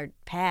been in our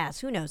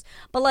past. Who knows?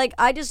 But like,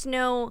 I just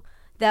know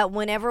that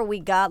whenever we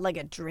got like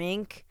a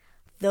drink,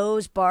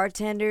 those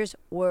bartenders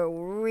were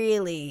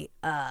really,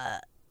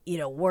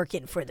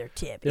 working for their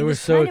tip. They It were was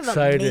so kind of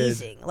excited.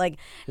 amazing. Like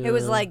it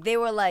was Yeah. like they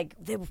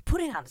were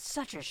putting on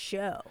such a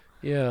show.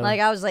 Yeah. Like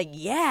I was like,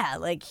 yeah,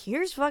 like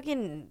here's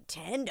fucking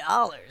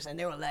 $10, and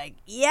they were like,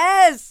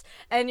 yes,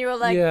 and you were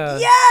like, Yeah.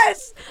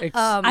 yes.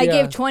 I yeah.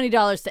 gave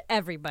 $20 to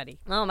everybody.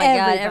 Oh my god!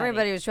 Everybody.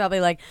 Everybody was probably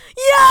like,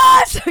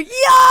 "Yes,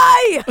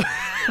 yay!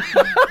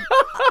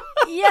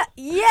 Yeah,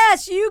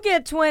 yes, you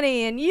get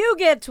 20, and you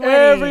get 20."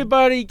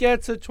 Everybody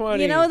gets a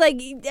 20. You know, like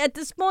at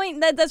this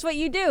point, that's what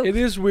you do. It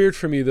is weird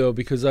for me, though,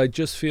 because I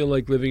just feel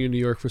like living in New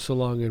York for so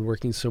long and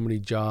working so many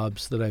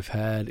jobs that I've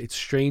had, it's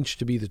strange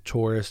to be the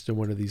tourist in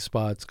one of these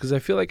spots because I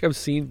feel like I've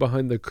seen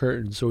behind the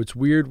curtain. So it's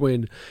weird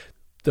when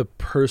the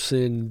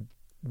person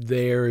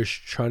there is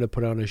trying to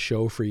put on a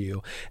show for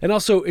you. And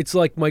also, it's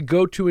like my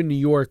go-to in New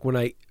York when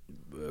I,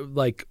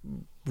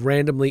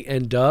 randomly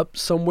end up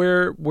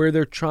somewhere where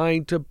they're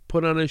trying to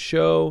put on a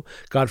show.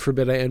 God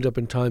forbid I end up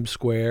in Times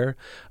Square.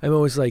 I'm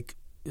always like,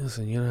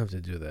 listen, you don't have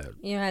to do that.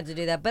 You don't have to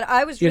do that, but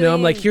I was. You really know,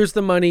 I'm like, here's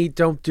the money.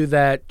 Don't do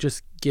that.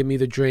 Just give me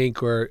the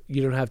drink, or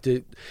you don't have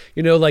to,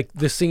 you know, like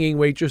the singing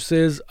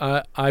waitresses.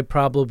 I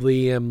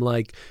probably am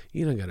like,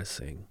 you don't gotta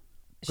sing.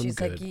 I'm She's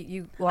good. like,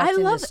 you walked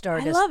into love it. I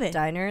Stardust love it.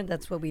 Diner.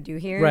 That's what we do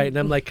here. Right, and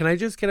I'm like, can I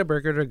just get a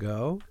burger to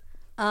go?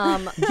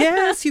 Um,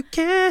 Yes, you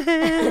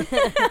can.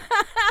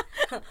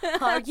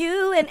 are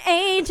you an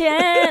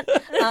agent?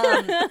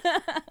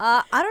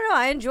 I don't know.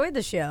 I enjoyed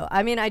the show.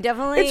 I mean, I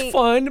definitely. It's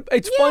fun.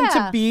 It's fun to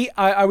Yeah. be.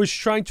 I was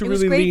trying to It was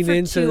really great lean for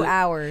into 2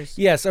 hours.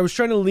 Yes, I was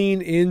trying to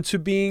lean into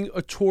being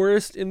a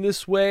tourist in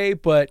this way,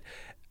 but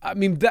I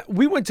mean, that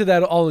we went to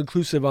that all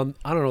inclusive on,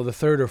 I don't know, the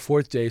third or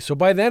fourth day. So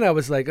by then I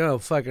was like, oh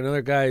fuck,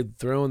 another guy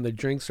throwing the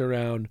drinks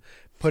around,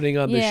 putting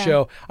on the Yeah.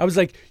 show. I was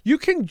like, you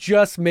can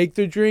just make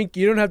the drink.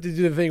 You don't have to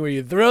do the thing where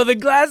you throw the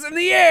glass in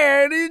the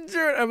air and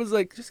I was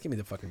like, just give me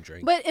the fucking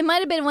drink. But it might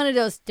have been one of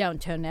those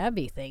Downton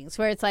Abbey things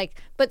where it's like,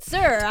 but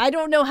sir, I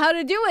don't know how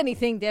to do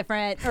anything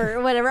different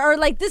or whatever. Or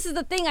like, this is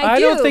the thing I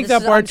do. don't think This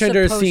that is- I'm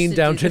bartender has supposed seen to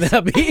do Downton this.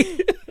 Abbey.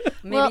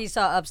 Maybe Well- you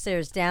saw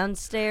upstairs,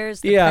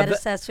 downstairs, the Yeah,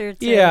 predecessor.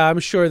 to Yeah, I'm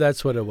sure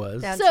that's what it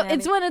was. Downton So Abbey.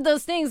 it's one of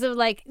those things of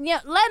like, yeah,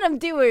 let him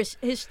do his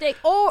shtick,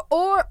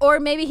 or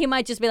maybe he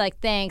might just be like,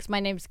 thanks, my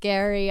name's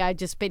Gary, I've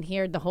just been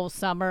here the whole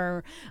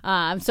summer.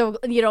 So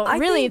I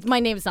really, think- my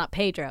name's not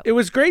Pedro. It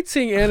was great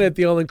seeing Anna at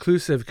the all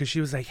inclusive because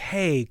she was like,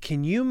 hey,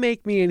 can you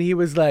make me? And he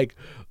was like,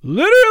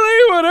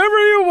 literally whatever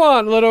you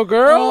want, little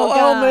girl, Oh,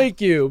 I'll God.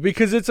 make you,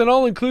 because it's an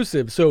all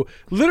inclusive. So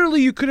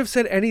literally you could have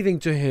said anything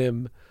to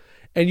him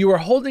and you were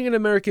holding an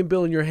American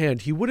bill in your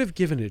hand. He would have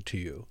given it to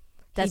you.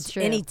 That's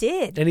true. And he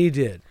did. And he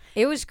did.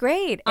 It was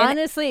great. And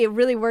Honestly, it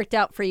really worked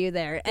out for you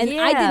there, and I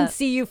Yeah. didn't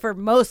see you for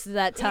most of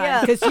that time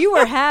Yeah. because you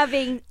were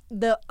having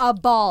a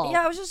ball.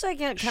 yeah, I was just like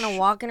kind of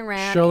walking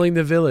around. Showing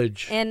the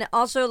village. And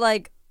also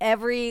like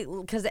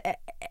because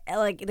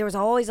like there was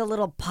always a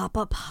little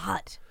pop-up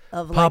hut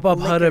of like, Pop-up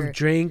hut of liquor.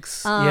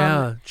 drinks. Um,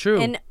 Yeah, true.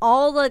 And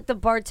all like the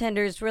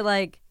bartenders were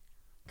like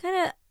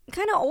kind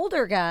of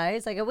older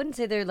guys. Like I wouldn't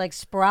say they're like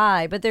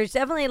spry, but there's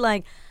definitely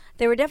like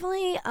they were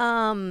definitely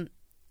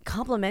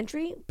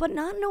complimentary, but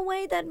not in a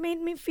way that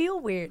made me feel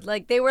weird.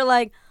 Like they were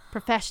like,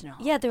 Professional.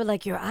 yeah, they were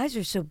like, your eyes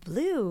are so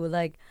blue,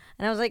 like,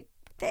 and I was like,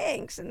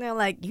 thanks. And they're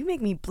like, you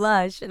make me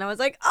blush, and I was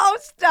like, oh,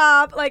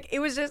 stop. Like it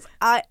was just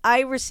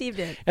I received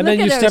it. and Look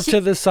then you at her. stepped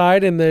to the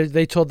side and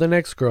they told the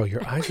next girl,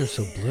 your eyes are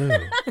so blue.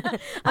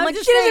 I'm like,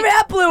 just she doesn't saying- even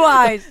have blue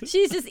eyes.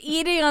 She's just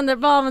eating on the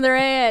palm of their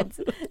hands.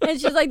 And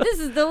she's like, this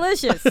is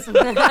delicious. I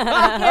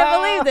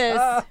can't believe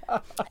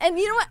this. And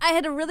you know what? I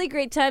had a really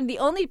great time. The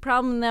only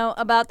problem, though,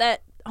 about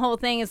that whole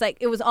thing is like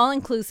it was all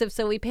inclusive,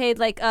 so we paid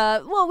like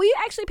we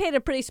actually paid a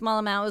pretty small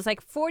amount. It was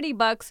like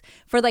 $40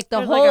 for like the It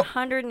was whole like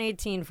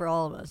 118 for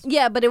all of us.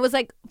 yeah, but it was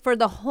like for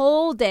the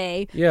whole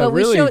day. Yeah, but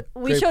really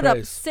we great showed up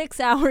price. 6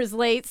 hours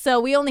late, so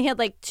we only had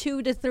like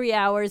 2 to 3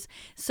 hours.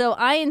 So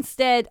I,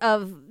 instead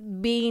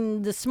of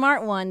being the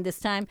smart one this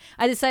time,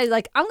 I decided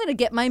like I'm gonna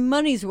get my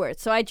money's worth.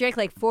 So I drank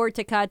like 4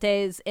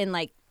 Tecates in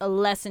like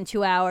less than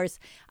 2 hours.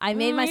 I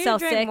made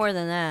myself you drank sick. more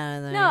than that.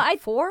 I think. No, I-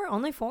 4,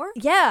 only 4.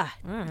 Yeah,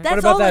 that's What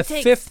about all that it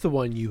takes. fifth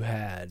one you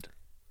had?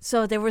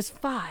 So there was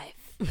 5.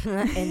 and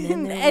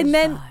then there and was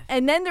then 5.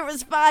 and then there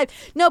was 5.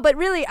 No, but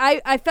really,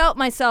 I felt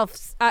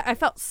myself. I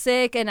felt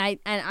sick, and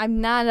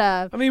I'm not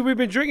a. I mean, we've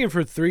been drinking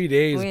for 3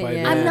 days by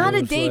Yeah. now. I'm not a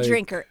It was day like-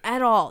 drinker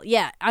at all.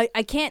 Yeah,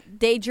 I can't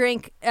day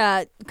drink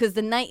because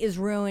the night is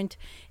ruined.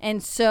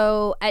 And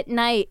so at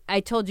night, I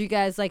told you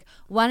guys, like,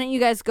 why don't you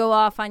guys go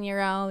off on your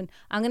own?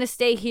 I'm going to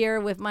stay here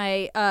with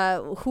my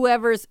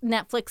whoever's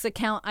Netflix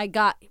account I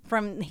got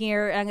from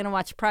here. I'm going to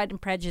watch Pride and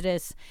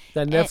Prejudice.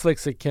 That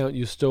Netflix account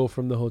you stole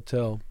from the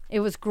hotel. It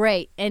was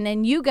great. And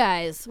then you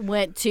guys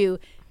went to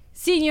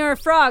Senior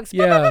Frogs.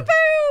 Yeah.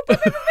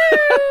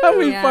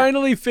 We Yeah.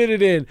 finally fit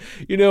it in.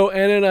 You know,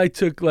 Anna and I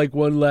took like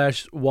one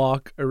last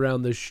walk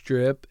around the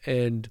strip,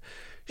 and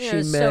You she know,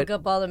 met. soak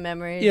up all the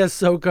memories. Yeah,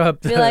 soak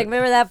up. Be the- like,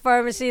 remember that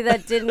pharmacy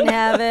that didn't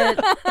have it,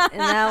 and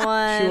that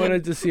one. She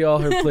wanted to see all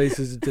her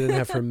places that didn't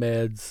have her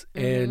meds,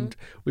 and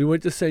we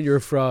went to Senor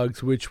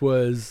Frogs, which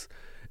was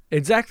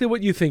exactly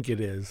what you think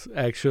it is.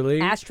 Actually,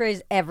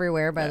 Ashtrays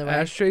everywhere, by the way.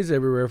 ashtrays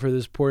everywhere for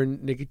this poor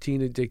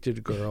nicotine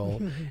addicted girl,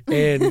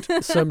 and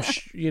some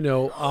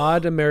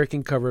odd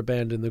American cover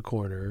band in the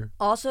corner.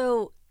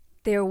 Also,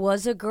 there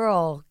was a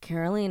girl,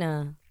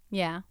 Carolina,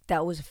 Yeah.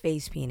 that was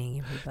face painting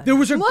everybody. There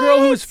was a girl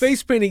who was What?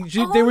 face painting.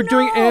 Oh, They were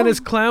doing no. Anna's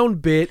clown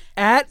bit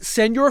at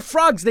Senor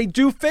Frogs. They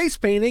do face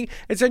painting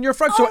at Senor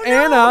Frogs. So Oh, no.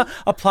 Anna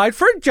applied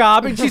for a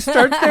job, and she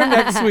starts there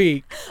next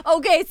week.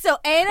 Okay, so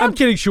Anna. I'm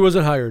kidding. She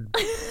wasn't hired.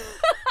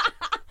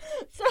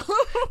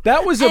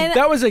 That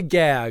was a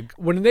gag.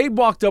 When they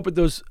walked up with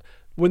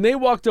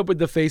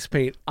the face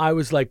paint, I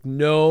was like,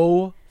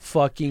 no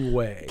fucking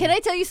way. Can I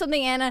tell you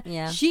something, Anna?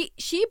 Yeah.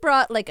 She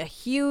brought like a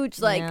huge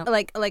Yeah.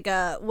 like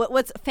a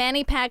what's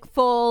fanny pack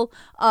full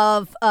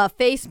of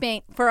face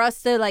paint for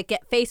us to like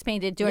get face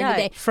painted during Yeah.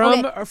 the day.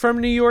 From Okay. from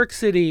New York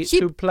City She-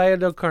 to Playa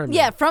del Carmen.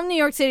 Yeah, from New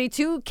York City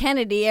to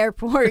Kennedy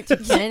Airport.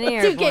 Kennedy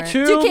Airport.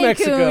 To Cancun,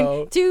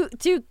 Mexico.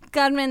 to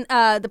Carmen,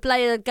 the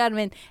Playa del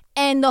Carmen,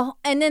 And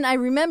then I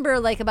remember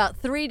like about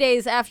 3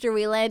 days after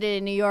we landed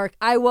in New York,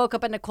 I woke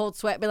up in a cold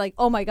sweat, be like,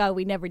 "Oh my god,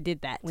 we never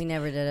did that." We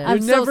never did it. I'm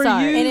You so never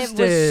sorry. And it used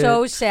was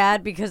so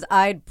sad because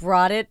I'd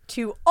brought it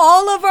to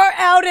all of our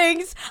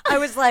outings. I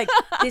was like,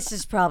 this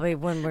is probably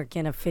when we're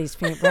going to face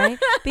paint, right?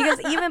 Because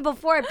even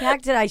before I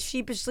packed it, I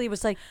sheepishly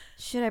was like,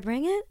 should I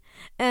bring it?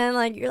 And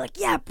like, you're like,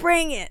 yeah,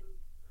 bring it.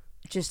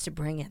 Just to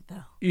bring it,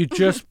 though. You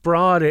just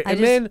brought it, I and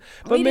just- then,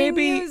 but We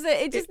maybe didn't use it.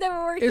 It just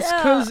never worked it's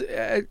out.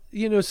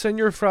 because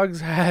Senor Frogs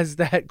has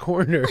that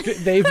corner.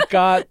 They've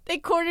got They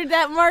cornered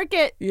that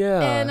market. yeah.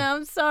 And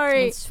I'm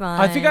sorry. It's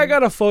fine. I think I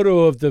got a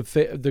photo of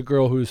the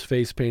girl who's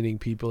face painting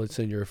people at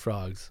Senor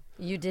Frogs.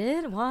 You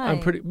did? Why? I'm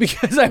pretty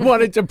because I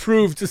wanted to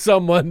prove to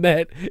someone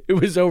that it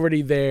was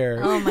already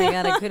there. Oh my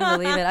God, I couldn't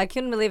believe it. I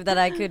couldn't believe that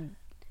I could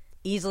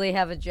easily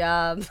have a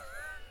job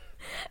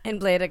and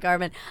play at a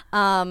garment.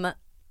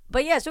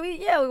 But yeah, so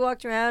we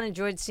walked around,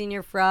 enjoyed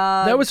Senior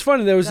Frog. That was fun.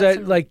 And there was got that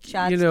some like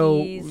shot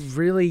skis.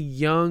 really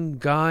young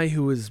guy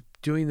who was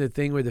doing the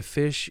thing where the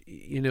fish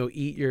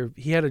eat your.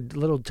 He had a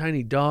little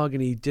tiny dog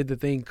and he did the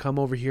thing. Come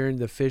over here and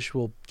the fish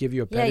will give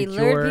you a pedicure. Yeah, he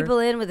lured people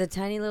in with a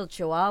tiny little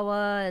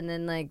chihuahua, and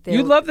then like they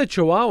You love the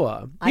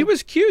Chihuahua. He I-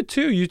 was cute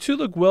too. You two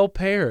look well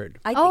paired.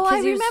 I, Oh, I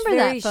 'cause he was remember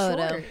that very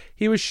photo. short.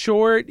 He was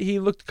short. He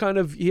looked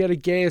he had a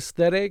gay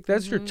aesthetic.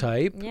 That's your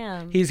type.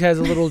 Yeah. He has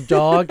a little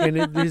dog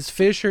and his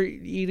fish are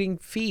eating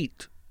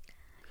feet.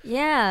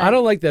 Yeah. I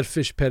don't like that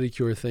fish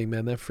pedicure thing,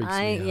 man. That freaks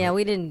me out. Yeah,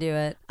 we didn't do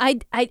it.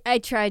 I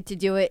tried to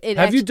do it.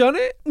 Have you done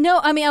it?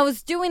 No, I mean I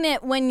was doing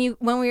it when we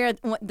were at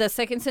the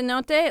second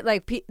cenote,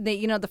 like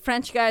the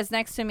French guys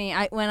next to me.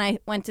 When I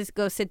went to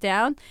go sit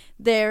down,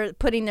 they're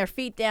putting their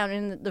feet down,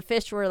 and the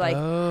fish were like.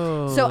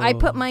 Oh. So I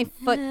put my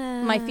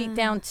feet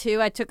down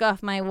too. I took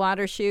off my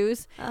water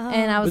shoes,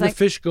 and I was Were like,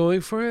 the fish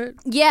going for it?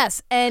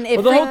 yes. And it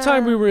Well, the whole freaked-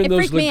 time we were in it those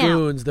freaked me out.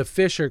 lagoons, the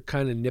fish are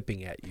kind of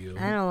nipping at you.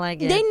 I don't like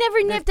it. They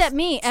never nipped That's at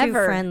me too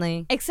ever,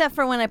 friendly. except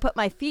for when I put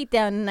my feet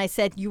down and I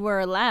said you were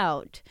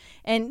allowed.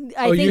 And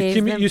I Oh, think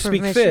Gave them you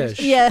speak permission. fish?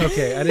 Yeah.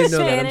 Okay, I didn't know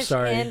that. I'm Spanish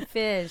sorry. and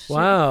fish.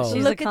 Wow.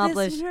 She's look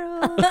accomplished.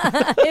 at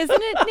this girl.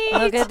 Isn't it neat?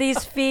 Look at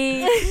these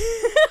feet.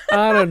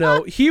 I don't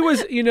know. He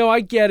was,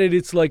 I get it.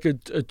 It's like a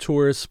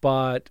tourist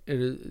spot.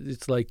 And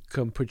it's like,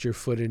 come put your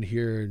foot in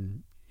here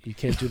and you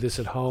can't do this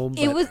at home.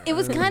 It but-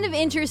 was kind of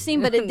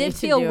interesting, but it Need did to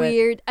feel do it.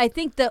 weird. I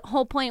think the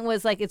whole point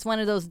was like it's one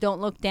of those don't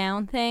look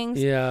down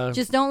things. Yeah.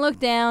 Just don't look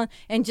down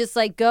and just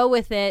like go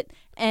with it.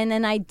 And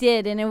then I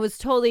did, and it was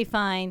totally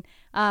fine.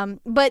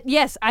 But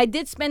yes, I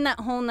did spend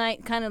that whole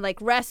night kind of like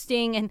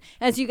resting. And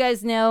as you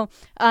guys know,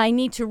 I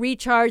need to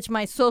recharge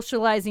my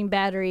socializing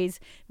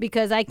batteries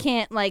because I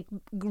can't like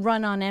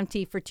run on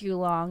empty for too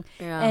long.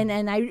 Yeah.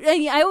 And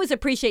I always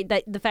appreciate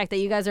that the fact that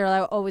you guys are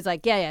always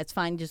like, yeah, it's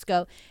fine, just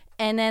go.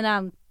 And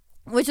then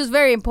which was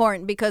very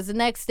important because the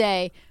next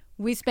day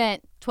we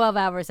spent 12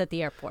 hours at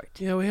the airport.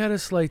 Yeah, we had a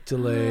slight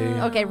delay.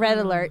 Okay, red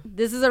alert.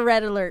 This is a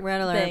red alert,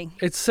 Red alert. thing.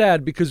 It's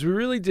sad because we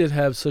really did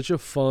have such a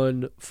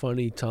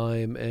funny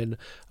time. And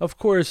of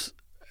course,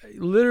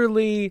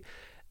 literally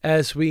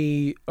as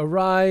we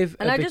arrive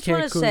And at I the just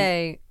want to Cancun-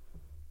 say,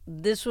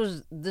 this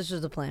was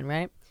the plan,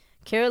 right?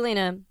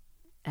 Carolina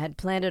had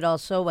planned it all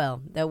so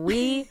well that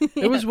we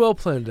it was well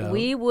planned out.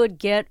 we would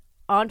get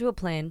onto a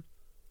plane.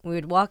 We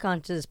would walk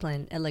onto this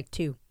plane at like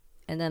 2,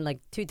 and then like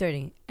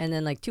 2:30, and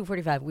then like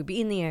 2:45. We'd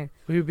be in the air,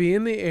 We'd be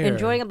in the air.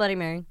 enjoying a Bloody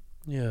Mary,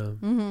 Yeah.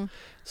 Mm-hmm.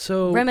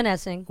 So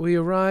reminiscing. we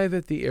arrive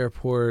at the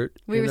airport.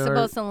 We were in our-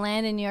 supposed to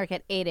land in New York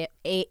at 8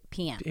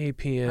 p.m. 8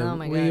 p.m. Oh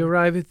my We God.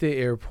 arrive at the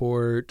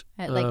airport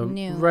At, like,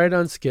 noon. right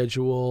on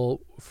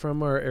schedule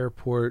from our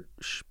airport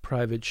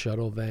private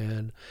shuttle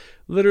van.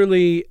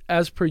 Literally,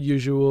 as per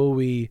usual,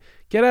 we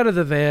get out of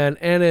the van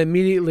and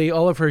immediately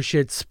all of her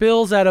shit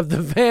spills out of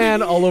the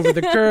van all over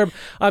the curb.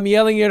 I'm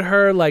yelling at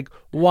her like,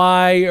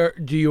 "Why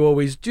do you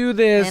always do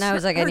this?" And I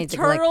was like, I Her need to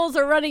collect. turtles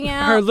are running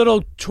out. her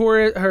little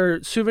her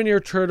souvenir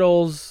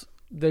turtles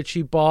that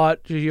she bought,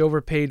 she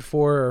overpaid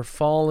for, are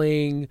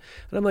falling.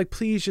 And I'm like,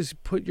 please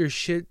just put your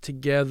shit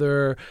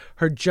together.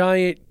 Her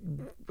giant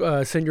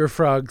Senor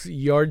Frog's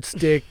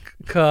yardstick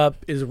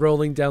cup is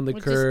rolling down the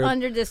which curb. is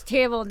under this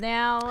table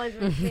now. as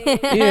we speak.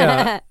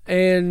 Yeah.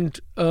 And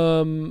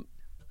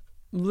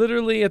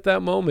literally at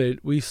that moment,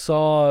 we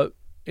saw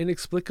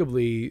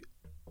inexplicably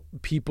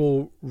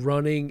people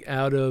running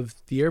out of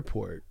the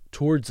airport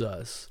towards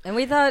us. And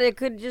we thought it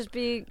could just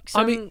be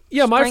some I mean,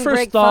 yeah, my spring first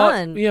break thought,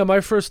 fun. my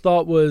first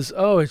thought was,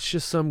 oh, it's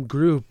just some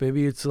group.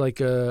 Maybe it's like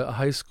a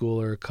high school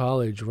or a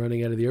college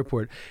running out of the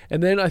airport.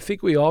 And then I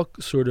think we all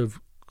sort of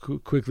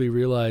quickly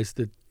realized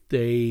that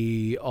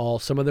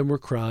some of them were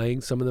crying,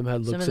 some of them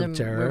had Some looks of them of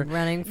terror. were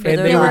running for And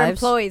their they There were lives.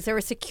 employees. There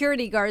were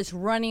security guards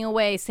running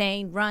away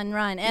saying, run,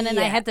 run. And then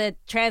I Yeah. had to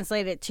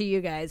translate it to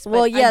you guys. But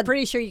Well, yeah. I'm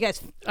pretty sure you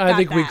guys I got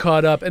think we that.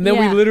 caught up. And then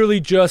Yeah. we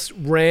literally just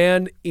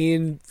ran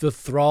in the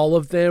thrall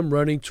of them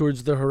running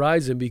towards the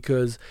horizon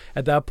because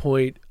at that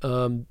point,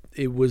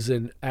 it was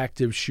an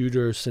active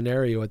shooter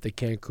scenario at the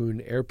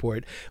Cancun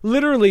airport.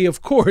 Literally,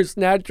 of course,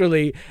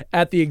 naturally,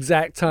 at the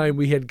exact time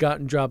we had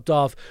gotten dropped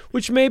off,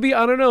 which maybe,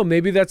 I don't know,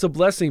 maybe that's a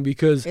blessing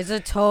because It's a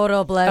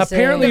total blessing.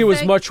 apparently it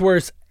was much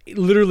worse.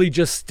 Literally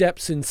just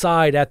steps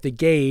inside at the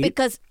gate.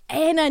 Because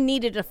Anna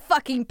needed a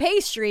fucking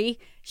pastry.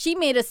 She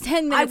made us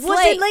 10 I minutes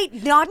wasn't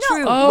late. Not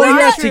true. Oh, we're yeah,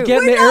 not- to get in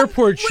we're the not-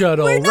 airport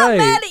shuttle, We're not right.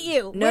 mad at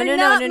you. No, We're no, not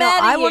no, no, no. mad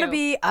at I want to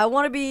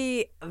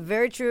you. be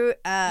very true.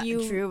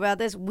 True about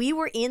this. We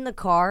were in the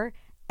car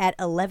at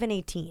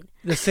 11:18.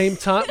 The same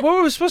time? Well,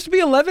 it was supposed to be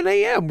 11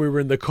 a.m. We were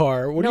in the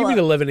car. What do you mean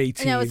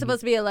 11:18? No, it was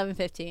supposed to be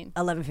 11:15.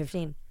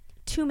 11:15.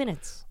 2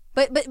 minutes.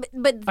 But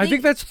I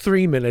think that's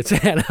 3 minutes,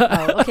 Anna.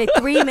 Oh, okay,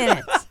 3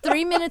 minutes.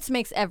 3 minutes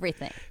makes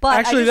everything. But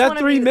Actually, I just that wanna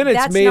 3 be- minutes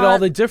that's made all not-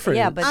 the difference.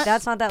 Yeah, but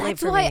that's not that late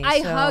That's for why me.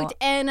 I so- hugged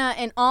Anna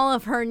in all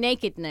of her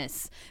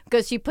nakedness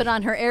because she put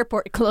on her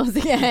airport clothes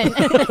again.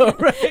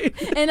 Right.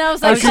 And I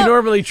was How like, she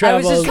normally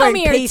travels. just come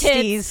wearing here,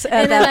 pasties tits.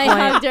 at And then that I point.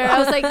 hugged her. I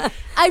was like,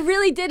 I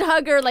really did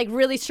hug her like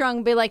really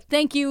strong, be like,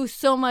 thank you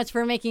so much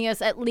for making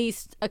us at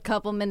least a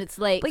couple minutes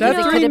late. But Because you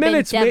it know, could 3 have been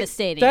minutes,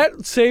 devastating.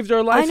 that saved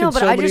our life I know, in but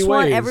so I many just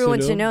want ways,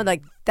 everyone you to know,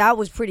 like, that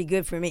was pretty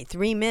good for me.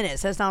 3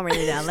 minutes. That's not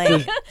really that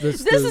late.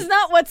 This is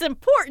not what's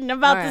important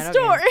about All the right,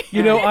 story. okay.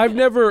 You know, I've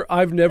never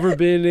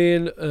been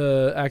in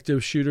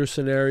active shooter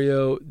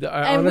scenario. I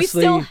And honestly, we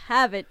still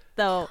have it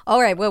though.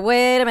 All right,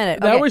 wait a minute.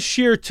 that Okay. was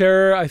sheer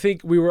terror. I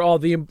think we were all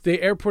the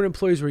airport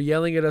employees were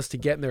yelling at us to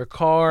get in their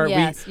car.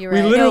 Yes, we you're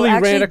right. literally No,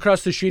 actually- ran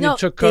across the street no, and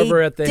took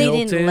cover at the they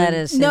Hilton. didn't let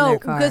us in No, their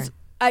car.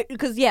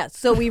 because yeah.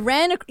 So we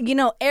ran.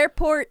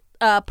 Airport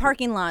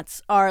parking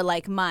lots are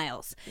like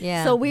miles.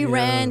 Yeah. So we Yeah.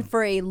 ran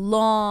for a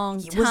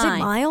long time. Was it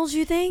miles,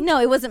 you think? No,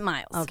 it wasn't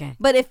miles. Okay.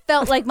 But it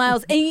felt like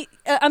miles. And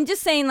I'm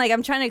just saying, like,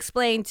 I'm trying to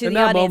explain to In the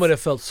that audience. moment, it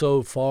felt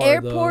so far.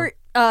 Airport.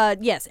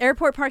 Yes,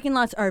 airport parking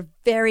lots are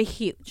very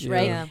huge,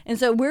 right? Yeah. And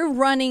so we're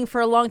running for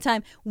a long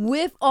time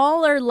with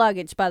all our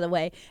luggage, by the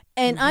way.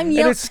 And I'm And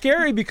yelling. it's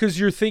scary because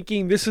you're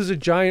thinking this is a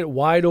giant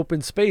wide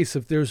open space.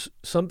 If there's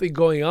something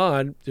going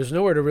on, there's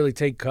nowhere to really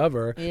take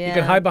cover. You Yeah,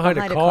 can hide behind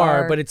a behind a car,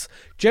 car. but it's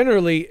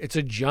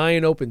a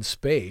giant open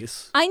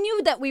space. I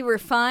knew that we were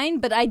fine,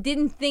 but I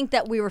didn't think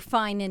that we were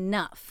fine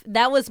enough.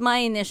 That was my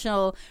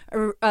initial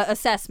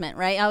assessment,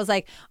 right? I was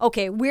like,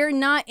 okay, we're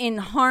not in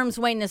harm's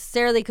way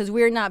necessarily because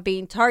we're not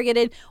being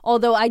targeted.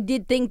 Although I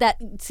did think that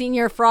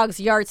Senior Frog's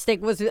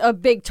yardstick was a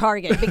big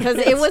target because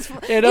it was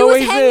It was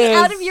always hanging is.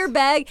 out of your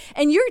bag,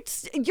 and you're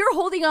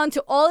holding on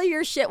to all of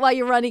your shit while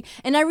you're running.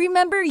 And I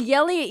remember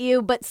yelling at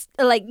you, but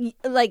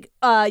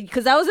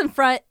because I was in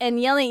front and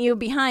yelling at you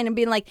behind and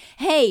being like,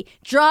 "Hey,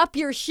 drop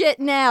your shit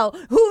now!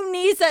 Who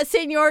needs that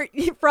Senior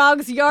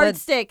Frog's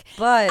yardstick?"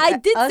 but I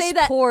did us say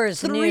that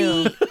poors 3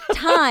 knew.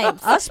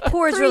 times. Us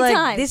poors 3 were like,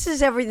 times. this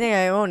is everything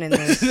I own in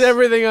This this. is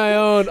everything I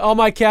own. All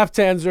my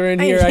caftans are in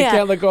here. I Yeah.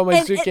 can't let go of my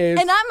and, suitcase.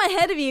 and I'm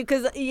ahead of you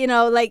because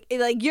like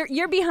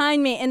you're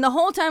behind me, and the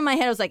whole time in my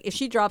head I was like, if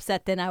she drops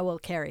that, then I will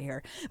carry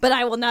her, but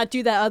I will not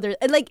do that other.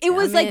 And like it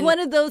was I like mean, one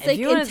of those if like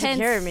you wanted intense.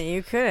 to carry me,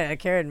 you could have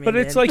carried me. But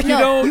it's dude. like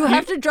No, you you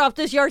have to drop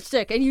this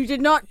yardstick, and you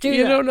did not do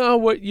you that. don't know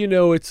what you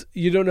know.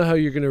 You don't know how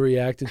you're going to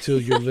react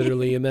until you're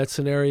literally in that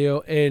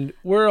scenario. And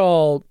we're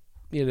all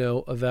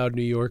avowed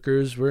New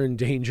Yorkers. We're in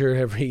danger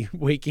every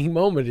waking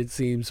moment, it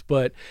seems.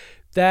 But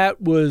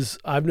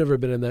I've never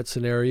been in that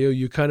scenario.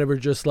 You kind of are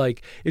just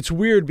like, it's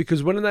weird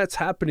because when that's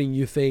happening,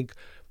 you think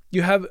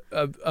you have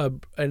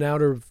an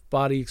outer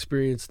body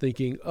experience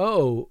thinking,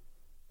 oh,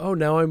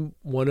 now I'm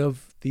one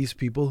of these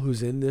people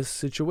who's in this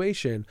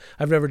situation.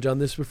 I've never done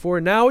this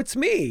before. Now it's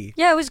me.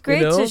 yeah, it was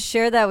great know? to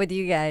share that with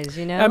you guys.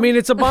 I mean,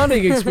 it's a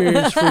bonding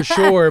experience for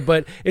sure,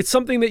 but it's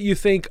something that you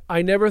think,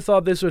 I never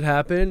thought this would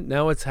happen.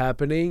 Now it's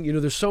happening.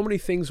 There's so many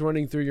things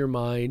running through your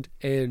mind.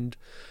 And,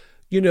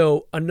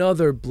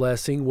 another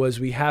blessing was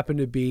we happened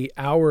to be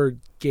our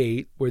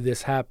gate where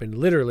this happened,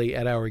 literally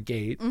at our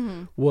gate,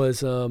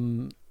 was,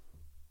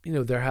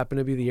 there happened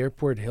to be the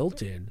airport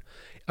Hilton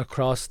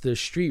across the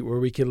street where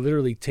we could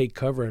literally take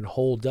cover and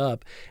hold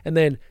up. And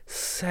then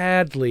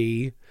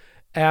sadly,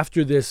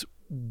 after this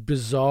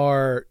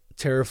bizarre,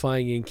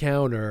 terrifying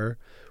encounter,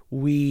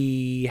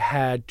 we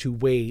had to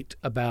wait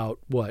about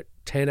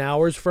 10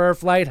 hours for our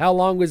flight? How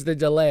long was the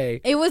delay?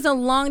 It was a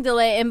long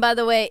delay, and by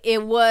the way, it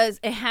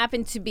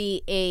happened to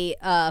be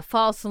a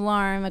false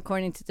alarm,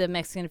 according to the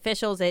Mexican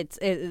officials. It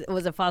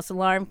was a false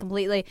alarm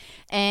completely,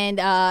 and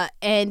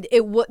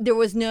there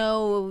was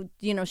no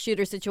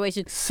shooter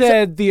situation.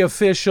 Said the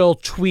official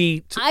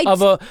tweet I'm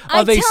of a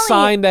telling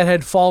sign that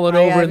had fallen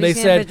over, have and you they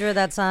seen a said picture of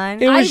that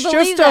sign? it I was just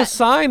believe a that.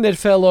 sign that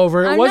fell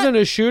over. It I'm wasn't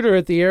a shooter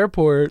at the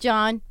airport.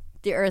 John,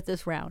 the Earth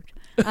is round.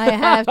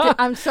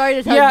 I'm sorry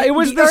to tell Yeah, you. it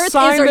was the Earth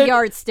sign is our that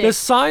yardstick. the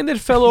sign that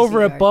fell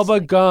over at Bubba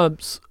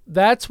Gump's.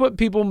 That's what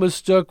people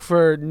mistook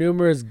for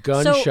numerous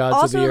gunshots so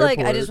also, at the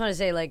airport. I just want to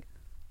say,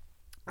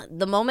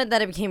 the moment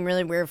that it became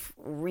really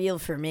real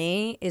for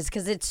me is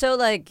because it's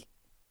so out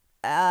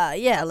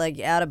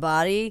of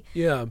body.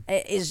 Yeah.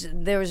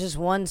 There was just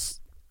one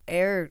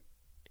air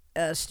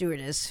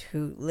stewardess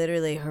who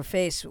literally, her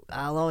face,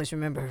 I'll always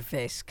remember her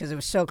face because it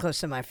was so close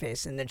to my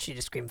face, and then she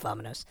just screamed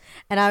 "Vamonos,"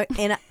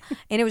 and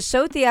it was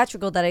so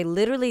theatrical that I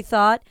literally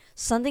thought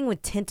something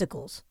with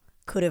tentacles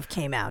could have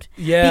came out.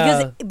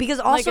 Yeah. Because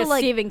also like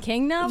a Stephen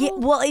King novel. yeah,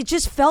 well, it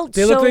just felt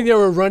They so. looked like they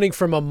were running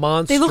from a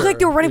monster. They looked like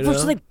they were running you from know?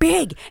 something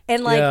big,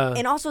 and like, Yeah.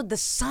 and also the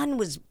sun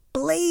was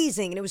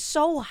blazing, and it was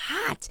so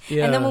hot.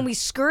 Yeah. And then when we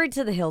scurried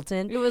to the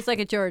Hilton, It was like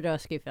a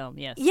Jodorowsky film.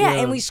 Yes. yeah,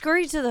 Yeah. and we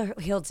scurried to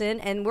the Hilton,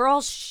 and we're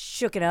all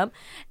shooken up,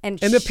 and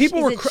And the people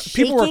is were it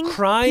people were shaking?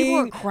 crying.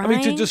 People were crying. I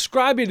mean, to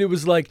describe it, it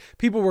was like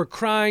people were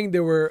crying.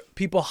 There were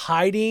people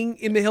hiding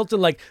in the Hilton,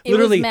 like It was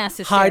literally mass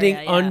hysteria, hiding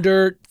yeah.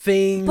 under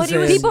things. But it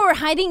was- and People were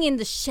hiding in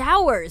the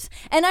showers,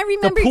 and I the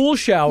remember pool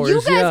showers. You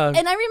guys, yeah,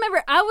 and I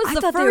remember I was I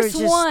the thought they were first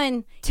just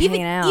one.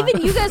 Even hanging out.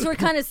 even you guys were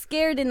kind of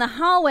scared in the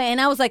hallway, and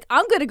I was like,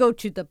 I'm gonna go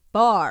to the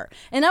bar,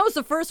 and I was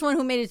the first one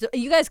who made it.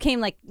 You guys came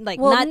like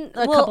not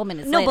a couple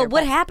minutes no, later. but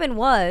what happened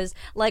was,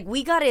 like,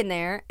 we got in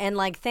there, and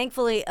like,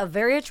 thankfully, a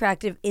very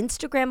attractive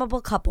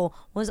Instagrammable couple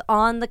was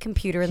on the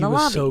computer in he the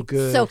was lobby. so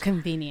good. So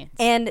convenient.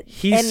 And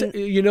He's, and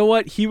you know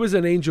what? He was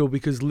an angel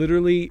because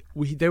literally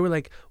they were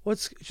like,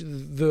 "What's?"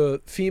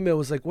 The female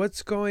was like,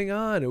 "What's going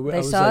on?" And I they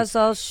was saw like, us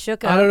all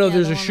shook up. I don't know. Yeah,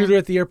 There's the a woman. shooter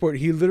at the airport.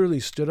 He literally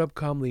stood up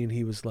calmly and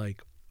he was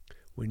like,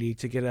 "We need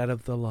to get out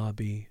of the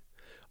lobby.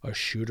 A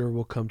shooter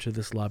will come to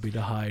this lobby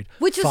to hide.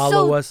 Which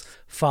was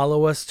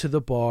Follow us to the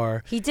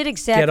bar. He did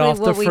exactly Get off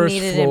what the we first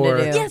needed floor."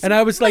 him to do. Yes. And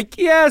I was like,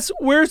 "Yes,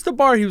 where's the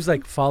bar?" He was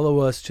like, "Follow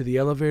us to the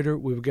elevator.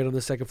 We will get on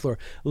the second floor."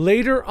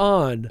 Later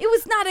on, It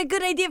was not a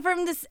good idea for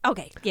him to.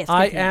 Okay, yes.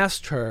 I continue.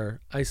 asked her,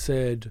 I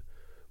said,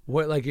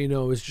 what, like, I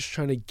was just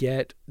trying to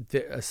get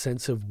a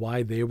sense of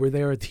why they were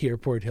there at the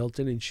airport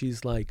Hilton. And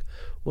she's like,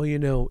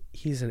 well,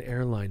 he's an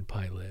airline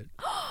pilot.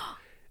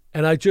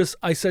 And I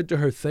said to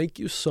her, thank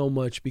you so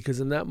much, because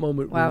in that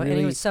moment, Wow, we and really,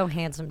 he was so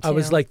handsome too. I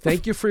was like,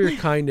 thank you for your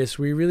kindness.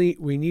 We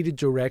needed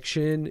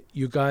direction.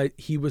 You guys,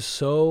 he was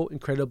so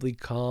incredibly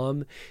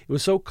calm. It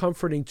was so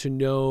comforting to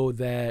know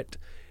that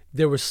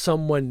there was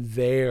someone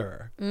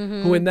there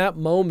who in that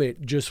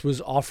moment just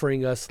was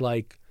offering us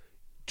like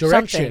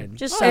direction. Something.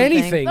 Just something.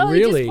 Anything, Oh,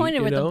 really. he just pointed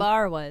you where know? the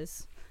bar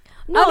was.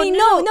 No, I mean,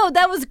 no,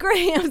 that was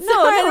great. I'm sorry.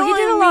 I No, don't he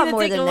did a want lot me to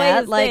more take than away that.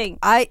 his Like, thing.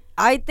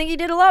 I think he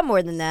did a lot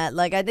more than that.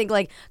 Like, I think,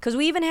 like, because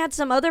we even had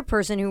some other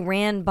person who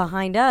ran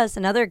behind us,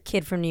 another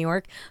kid from New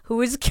York, who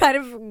was kind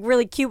of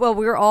really cute while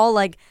we were all,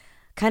 like,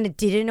 kind of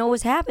didn't know what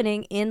was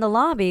happening in the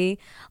lobby.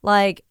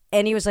 Like,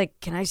 and he was like,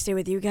 can I stay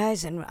with you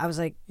guys? And I was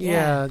like,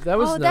 Yeah, that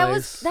was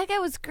nice. that guy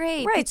was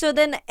great. Right. So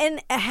then,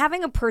 and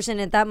having a person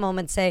at that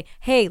moment say,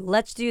 hey,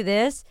 let's do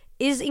this,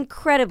 is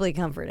incredibly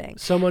comforting.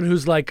 Someone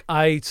who's like,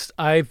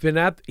 I've been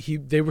at,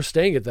 they were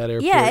staying at that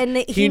airport. Yeah, and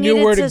he needed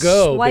knew where to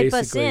go, swipe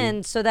basically. us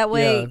in so that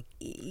way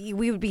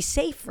we would be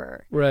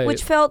safer. Right.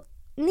 Which felt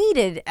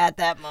needed at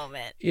that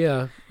moment.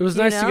 Yeah, it was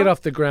You nice to know? get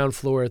off the ground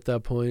floor at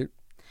that point.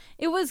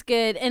 It was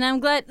good, and I'm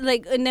glad.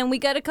 Like, and then we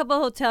got a couple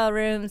hotel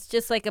rooms,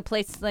 just like a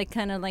place to like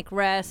kind of like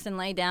rest and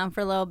lay down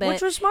for a little bit,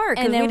 Which was smart,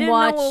 'cause and we then didn't know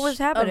watch what was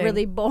happening. a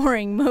really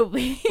boring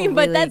movie. Really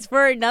But that's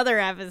for another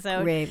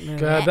episode. Great movie.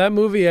 God, that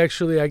movie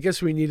actually, I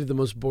guess we needed the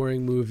most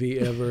boring movie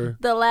ever.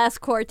 The Last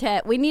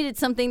Quartet. We needed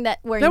something that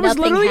where That was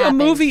nothing literally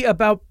happened. a movie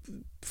about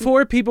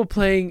 4 people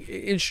playing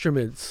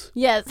instruments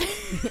Yes.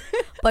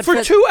 But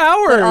for 2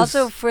 hours. But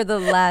also for the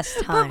last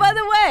time. But by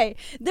the way,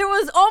 there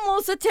was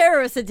almost a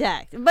terrorist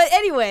attack. But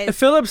anyways,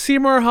 Philip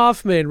Seymour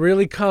Hoffman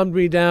really calmed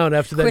me down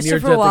after that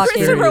Christopher near-death Walken.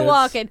 experience. Christopher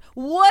Walken.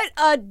 What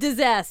a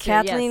disaster.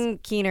 Kathleen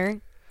Keener.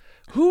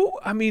 Who?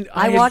 I mean,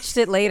 I watched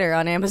it later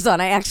on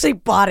Amazon. I actually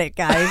bought it,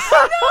 guys,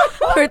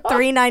 for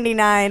 $3.99.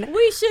 Yes.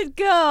 We should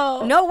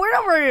go. No, we're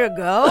not ready to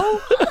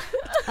go.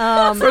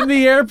 from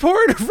the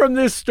airport or from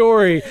this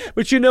story.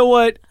 But you know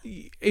what?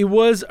 It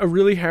was a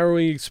really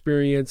harrowing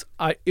experience.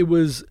 It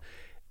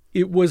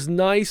was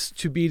nice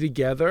to be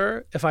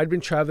together. If I'd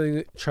been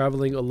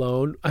traveling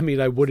alone, I mean,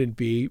 I wouldn't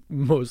be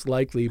most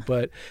likely,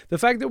 but the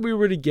fact that we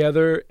were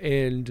together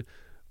and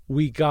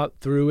we got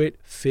through it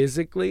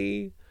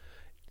physically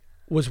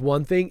was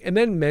one thing, and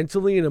then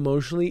mentally and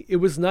emotionally, it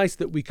was nice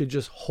that we could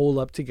just hole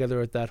up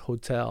together at that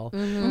hotel.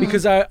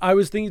 Because I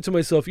was thinking to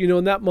myself,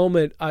 in that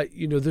moment,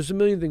 there's a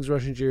million things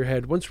rushing to your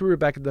head. Once we were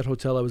back at that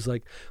hotel, I was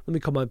like, let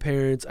me call my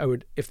parents. I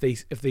would, if they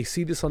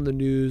see this on the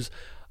news,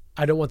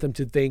 I don't want them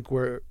to think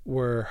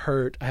we're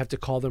hurt. I have to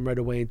call them right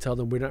away and tell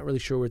them we're not really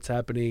sure what's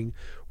happening.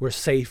 We're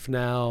safe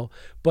now.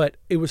 But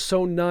it was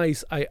so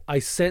nice. I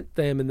sent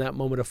them in that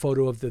moment a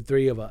photo of the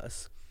 3 of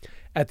us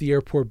at the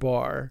airport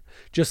bar,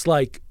 just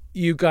like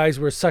you guys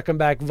were sucking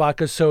back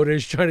vodka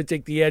sodas, trying to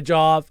take the edge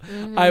off.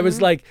 I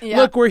was like,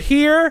 look, we're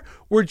here.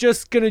 We're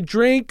just going to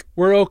drink.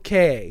 We're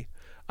okay.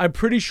 I'm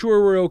pretty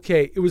sure we're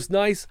okay. It was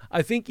nice,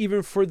 I think,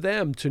 even for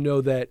them to know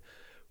that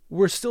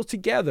we're still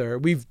together.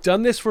 We've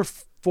done this for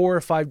 4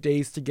 or 5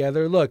 days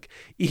together. Look,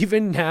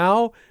 even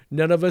now,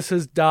 none of us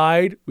has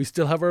died. We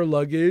still have our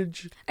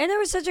luggage. And there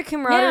was such a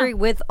camaraderie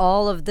with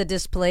all of the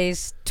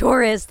displaced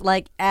tourists,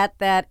 like at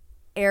that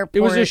airport.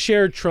 It was a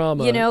shared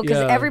trauma. You know, because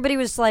yeah. everybody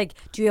was like,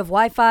 do you have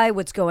Wi-Fi?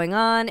 What's going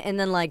on? And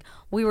then, like,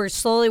 we were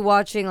slowly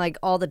watching, like,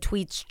 all the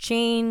tweets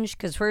change.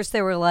 Because first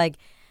they were like,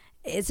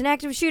 it's an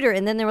active shooter.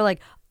 And then they were like,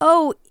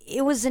 oh,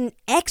 it was an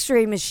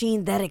x-ray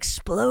machine that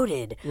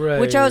exploded. Right.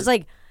 Which I was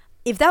like,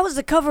 if that was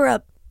a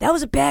cover-up, that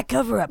was a bad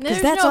cover-up.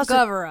 There's that's no also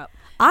cover-up.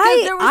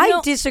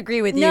 I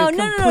disagree with you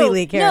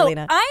completely,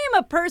 Carolina. No, I am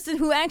a person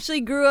who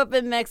actually grew up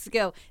in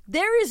Mexico.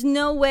 There is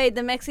no way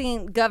the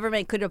Mexican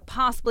government could have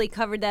possibly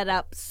covered that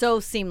up so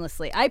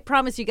seamlessly. I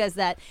promise you guys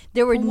that.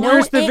 There were no...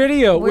 Where's the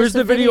video? Where's the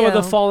the video of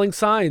the video? falling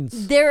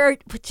signs?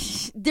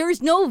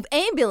 There's no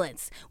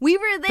ambulance. We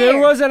were there.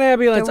 There was an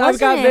ambulance. There was I've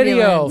got an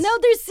video. ambulance. No,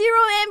 there's zero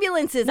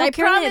ambulances. No, I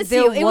Carolina, promise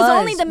there you. It was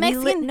only the We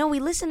Mexican... we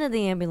listened to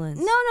the ambulance.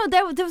 No,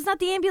 that was not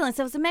the ambulance.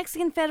 That was the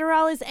Mexican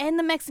federales and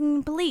the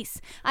Mexican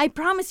police. I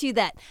promise you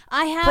that.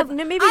 I have. But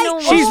maybe no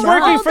one She's Oh,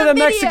 working all for the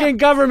video. Mexican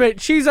government.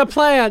 She's a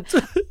plant.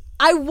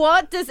 I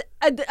want this.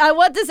 I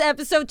want this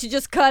episode to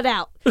just cut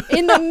out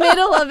in the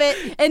middle of it,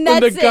 and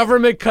When that's the it.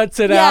 government cuts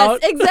it Yes, out.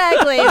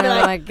 exactly. Oh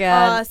my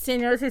God.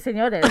 Señoras y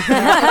señores.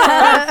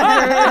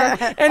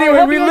 Anyway,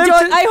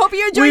 I hope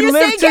you enjoy we your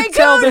live stay to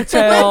tell the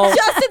tale. with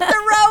Justin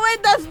Theroux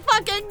and the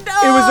fucking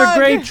dog. It was a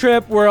great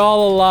trip. We're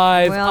all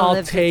alive. We all I'll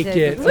live to take take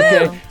it. it.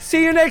 Okay. Woo.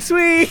 See you next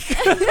week.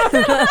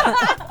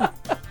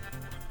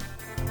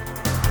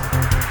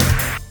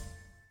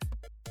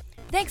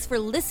 Thanks for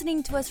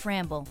listening to us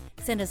ramble.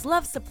 Send us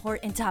love, support,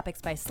 and topics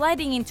by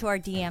sliding into our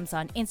DMs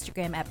on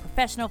Instagram at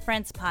Professional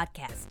Friends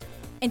Podcast.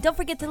 And don't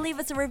forget to leave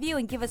us a review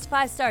and give us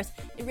 5 stars.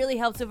 It really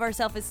helps with our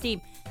self-esteem.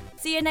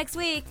 See you next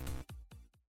week.